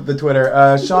 speaking of the Twitter,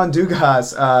 Sean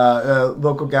Dugas,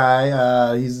 local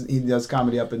guy, he does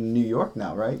comedy up in New York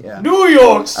now, right? Yeah. New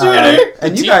York City.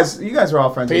 And you guys were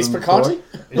all friends Pace with him per before. country?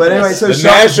 But anyway, so the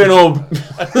Sean, national.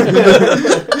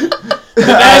 the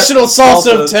national salsa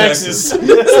Salsa of of Texas.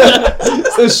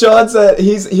 so Sean said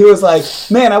he was like,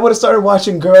 man, I would have started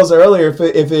watching Girls earlier if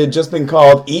it had just been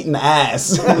called Eating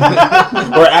Ass or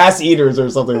Ass Eaters or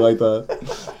something like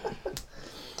that.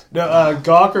 No,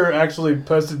 Gawker actually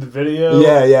posted the video.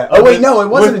 Yeah. Oh wait, no, it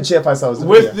wasn't a GIF. I saw. It was a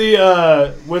With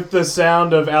video. with the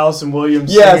sound of Allison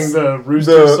Williams Yes, singing the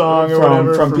Rooster song or from-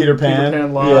 whatever from Peter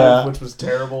Pan. Live, Yeah. which was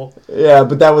terrible. Yeah,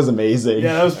 but that was amazing.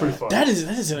 Yeah, that was pretty fun. That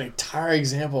is an entire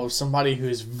example of somebody who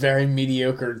is very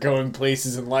mediocre going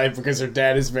places in life because her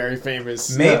dad is very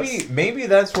famous. Maybe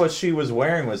that's what she was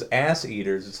wearing was ass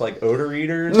eaters. It's like odor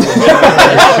eaters. And she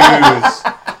wears shoes.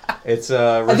 It's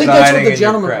I think that's what the in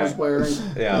gentleman your was crack. wearing.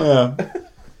 Yeah. Yeah.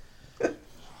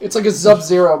 It's like a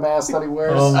Sub-Zero mask that he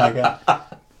wears. Oh my god.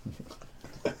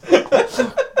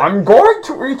 I'm going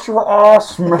to eat your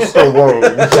ass, Mr. Wayne.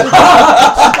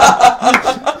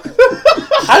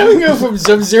 How do we go from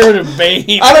Sub-Zero to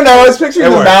Bane? I don't know. I was picturing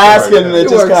the works, mask, it works, and yeah. it It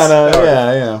just works. kind of, It works.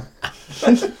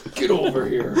 yeah. Get over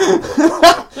here.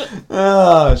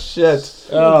 Oh shit.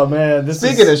 Oh man,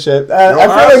 Speaking of shit, Your I feel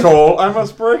like asshole, I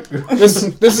must break you. this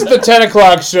is the 10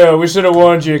 o'clock show. We should have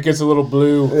warned you. It gets a little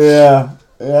blue. yeah.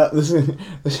 This is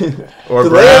Or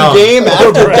delay of brown. game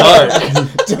after dark.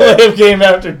 Delay of game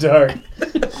after dark.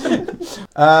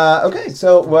 Okay,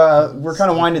 so we're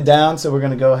kind of winding down, so we're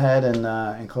going to go ahead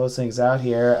and close things out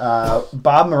here.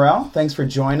 Bob Morrell, thanks for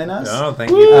joining us. No,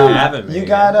 thank you for having me. You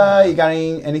got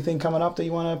anything coming up that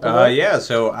you want to promote? Yeah,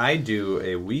 so I do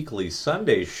a weekly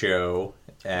Sunday show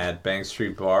at Bank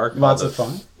Street Bar. Lots of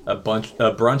fun. A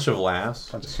brunch of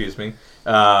laughs. Excuse me.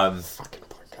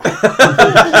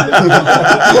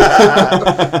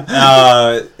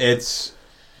 It's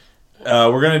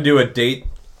we're gonna do a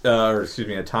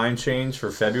time change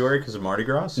for February because of Mardi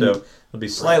Gras, so it'll be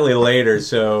slightly later.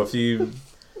 So if you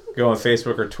go on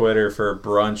Facebook or Twitter for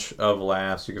Brunch of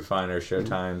Laughs, you can find our show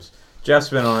times. Jeff's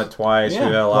been on it twice. Yeah,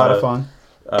 We've had a lot of fun.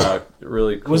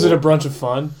 Really cool. Was it a brunch of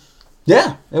fun?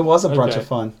 Yeah, it was a brunch Okay. of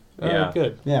fun. Yeah.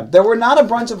 Good. Yeah, there were not a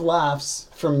bunch of laughs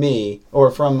from me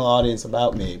or from the audience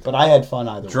about me, but I had fun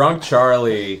either way. Drunk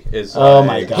Charlie is. Oh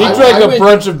my God. He I drank a went-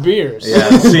 brunch of beers.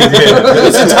 Yes, he did.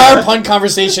 This entire pun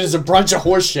conversation is a brunch of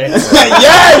horse shit.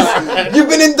 Yes! You've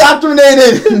been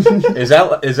indoctrinated! Is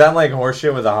that like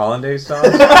horseshit with a hollandaise sauce?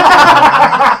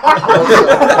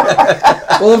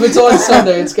 Well, if it's on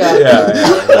Sunday, it's got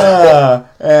Yeah.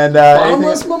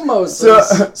 bottomless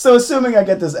mimosas. So assuming I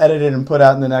get this edited and put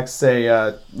out in the next, say,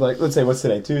 let's say, what's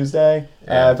today, Tuesday?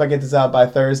 Yeah. If I get this out by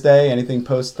Thursday, anything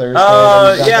post Thursday?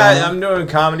 I'm doing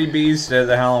Comedy Beast at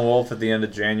the Howlin' Wolf at the end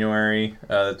of January.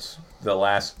 That's the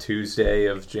last Tuesday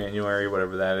of January,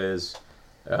 whatever that is.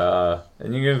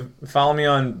 And you can follow me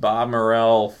on Bob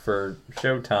Morell for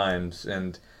showtimes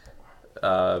and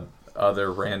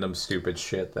other random stupid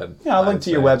shit that. Yeah, I'll link I'd to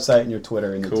your say. website and your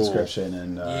Twitter in the Cool. description,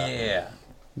 and Yeah.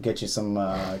 get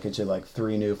you like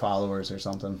 3 new followers or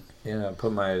something. Yeah,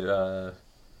 put my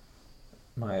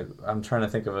I'm trying to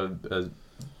think of a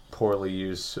poorly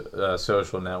used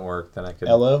social network that I could.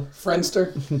 Hello,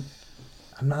 Friendster.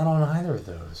 I'm not on either of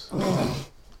those.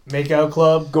 Makeout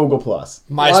Club. Google Plus,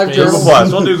 MySpace. Journal. Google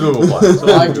Plus. We'll do Google Plus.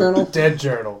 Live Journal. Dead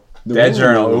Journal. Dead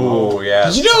Journal. Ooh, yeah.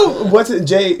 Did you know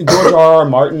George R.R.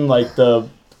 Martin, like the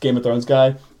Game of Thrones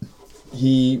guy?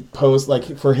 He posts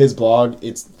like for his blog,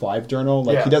 it's Live Journal.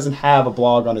 Like Yeah. he doesn't have a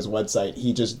blog on his website.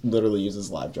 He just literally uses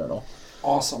Live Journal.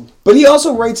 Awesome. But he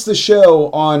also writes the show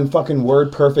on fucking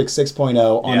WordPerfect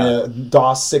 6.0 on Yeah. a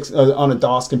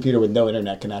DOS computer with no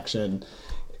internet connection.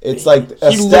 It's like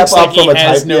a He step looks up like from he a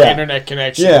has type. no yeah. internet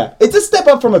connection. Yeah, it's a step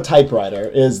up from a typewriter.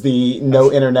 Is the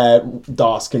no internet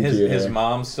DOS computer? His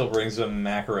mom still brings him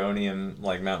macaroni and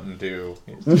like Mountain Dew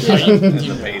in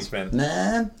the basement.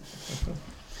 Nah.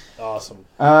 Awesome.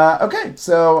 Okay,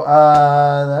 so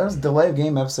that was Delay of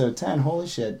Game episode 10. Holy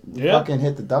shit! We Yeah. fucking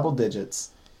hit the double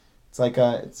digits. It's like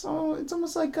it's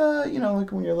almost like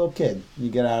like when you're a little kid,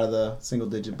 you get out of the single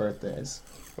digit birthdays.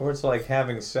 Or it's like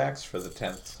having sex for the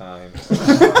 10th time.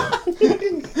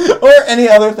 Or any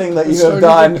other thing that you have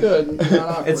done.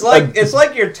 It's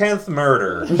like your 10th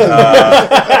murder.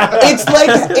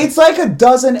 It's like a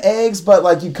dozen eggs, but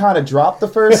like you kind of drop the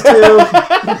first 2.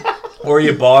 Or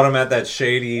you bought them at that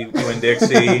shady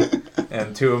Winn-Dixie,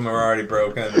 and 2 of them are already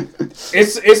broken.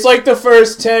 It's like the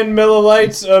first 10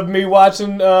 millilights of me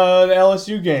watching the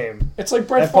LSU game. It's like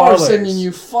Brett At Favre Parley's. sending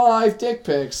you 5 dick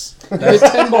pics. You get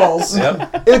 10 balls.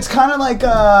 Yep. It's kind of like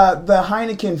the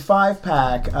Heineken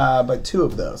 5-pack, but 2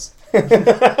 of those.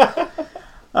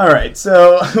 All right,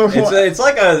 so It's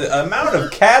like a amount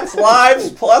of cats' lives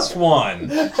plus 1.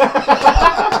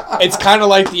 It's kind of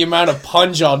like the amount of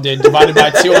puns y'all did divided by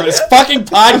 2 on this fucking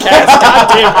podcast. God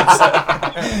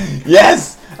damn it.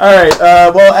 yes. All right.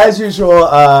 Well, as usual,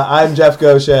 I'm Jeff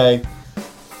Gaucher.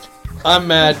 I'm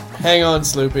Matt. Hang on,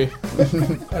 Sloopy.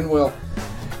 And Will.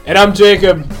 And I'm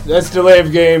Jacob. That's delay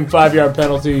of game, 5-yard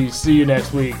penalty. See you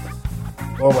next week.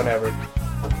 Or whenever.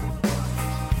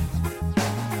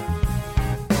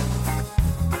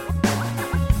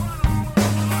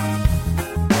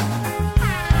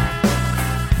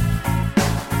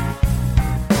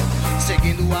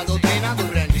 Seguindo a doutrina do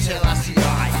grande Selassie,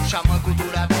 chama a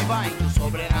cultura viva indo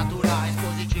sobrenaturais,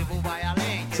 positivo vai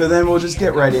além. So then we'll just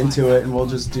get right into it, and we'll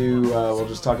just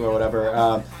talk about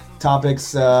whatever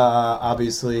topics.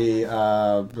 Obviously,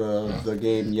 the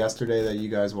game yesterday that you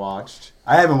guys watched.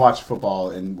 I haven't watched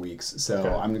football in weeks, so Okay.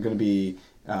 I'm gonna be.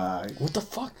 What the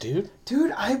fuck, dude?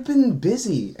 Dude, I've been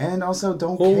busy, and also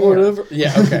don't Well, care. whatever.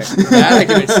 Yeah, okay. That I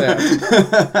can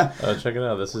accept. Check it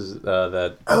out. This is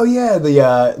that. Oh yeah,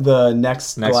 the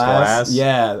next glass.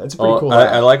 Yeah, that's pretty cool.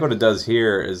 I like what it does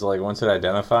here. Is like once it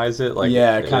identifies it, like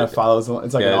yeah, it kind of follows.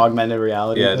 It's like an augmented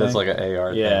reality. Yeah, it thing. does like an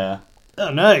AR. Yeah.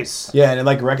 Oh, nice. Yeah, and it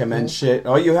like recommends shit.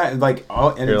 Oh, you have like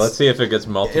and Here, let's see if it gets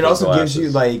multiple. It also glasses. gives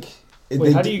you like.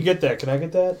 Wait, how do you get that? Can I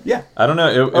get that? Yeah. I don't know.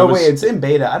 It Oh was, wait, it's in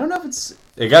beta. I don't know if it's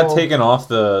It got taken off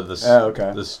the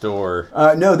okay. the store.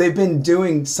 No, they've been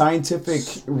doing scientific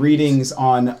readings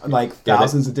on like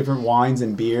thousands of different wines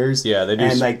and beers. Yeah, they do.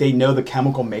 And like they know the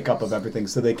chemical makeup of everything,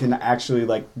 so they can actually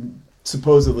like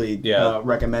supposedly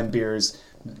recommend beers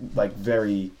like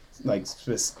very like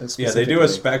specifically. Yeah, they do a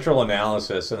spectral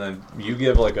analysis, and then you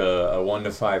give like a 1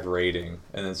 to 5 rating,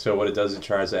 and then so what it does, it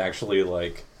tries to actually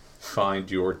like find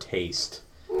your taste.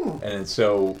 And then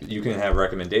so you can have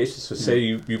recommendations. So say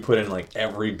you put in like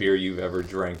every beer you've ever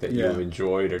drank that you've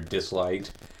enjoyed or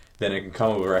disliked, then it can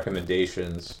come up with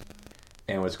recommendations.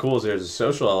 And what's cool is there's a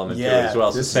social element to it as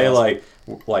well. So say like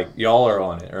y'all are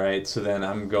on it, right? So then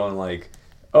I'm going like,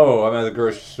 oh, I'm at the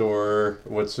grocery store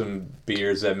with some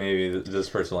beers that maybe this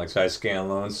person likes. So I scan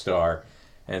Lone Star,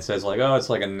 and it says like, oh, it's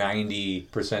like a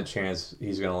 90% chance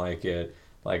he's gonna like it.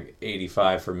 Like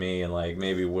 85 for me, and like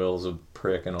maybe Will's a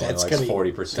prick and only likes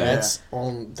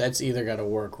 40%. That's either got to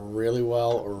work really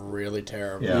well or really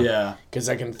terrible. Yeah. Because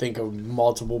I can think of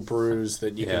multiple brews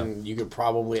that you could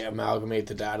probably amalgamate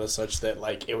the data such that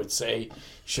like it would say you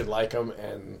should like them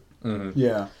and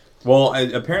Yeah. Well,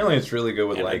 apparently it's really good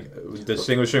with like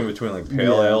distinguishing between like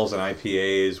pale ales and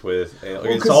IPAs with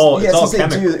it's all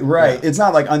chemical. Right. It's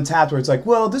not like Untapped where it's like,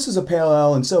 well, this is a pale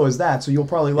ale and so is that, so you'll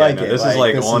probably like it. This is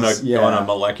like on a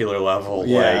molecular level.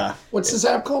 Yeah. Like, what's this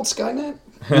app called? Skynet?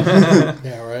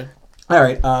 Yeah, right. All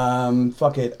right.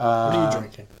 Fuck it. What are you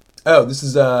drinking? Oh, this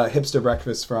is a hipster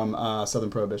breakfast from Southern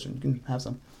Prohibition. You can have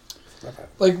some.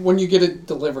 Like when you get it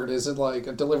delivered, is it like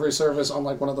a delivery service on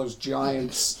like one of those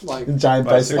giants like giant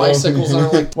bicycles that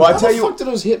are like? Well, I tell how the you, fuck do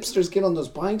those hipsters get on those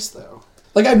bikes though?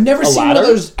 Like I've never seen one of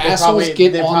those assholes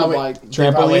get on the bike.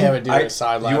 They probably have it do a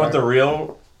side ladder. You want the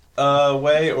real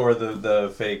way or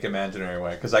the fake imaginary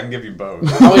way? Because I can give you both.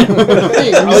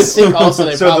 I would think also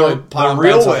they probably the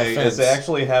real way is they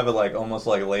actually have it like almost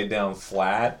like laid down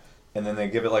flat. And then they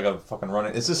give it like a fucking run.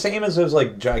 It's the same as those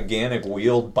like gigantic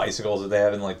wheeled bicycles that they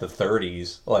have in like the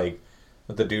 30s, like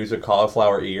with the dudes with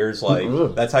cauliflower ears. Like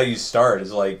that's how you start.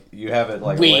 Is like you have it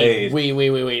like laid.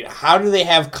 Wait. How do they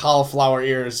have cauliflower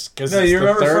ears? Because you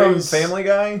remember 30s? From Family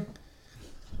Guy,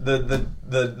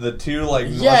 the two like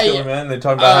muscular men. They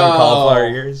talk about having cauliflower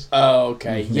ears. Oh,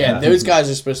 okay. Yeah, those guys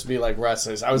are supposed to be like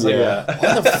wrestlers. I was like, why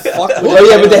the fuck?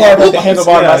 But they have like the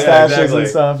handlebar mustaches and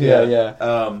stuff.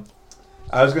 Yeah.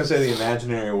 I was gonna say the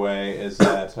imaginary way is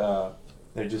that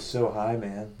they're just so high,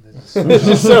 man. They're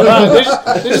just so high.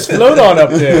 They just float on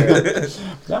up there.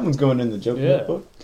 That one's going in the joke book.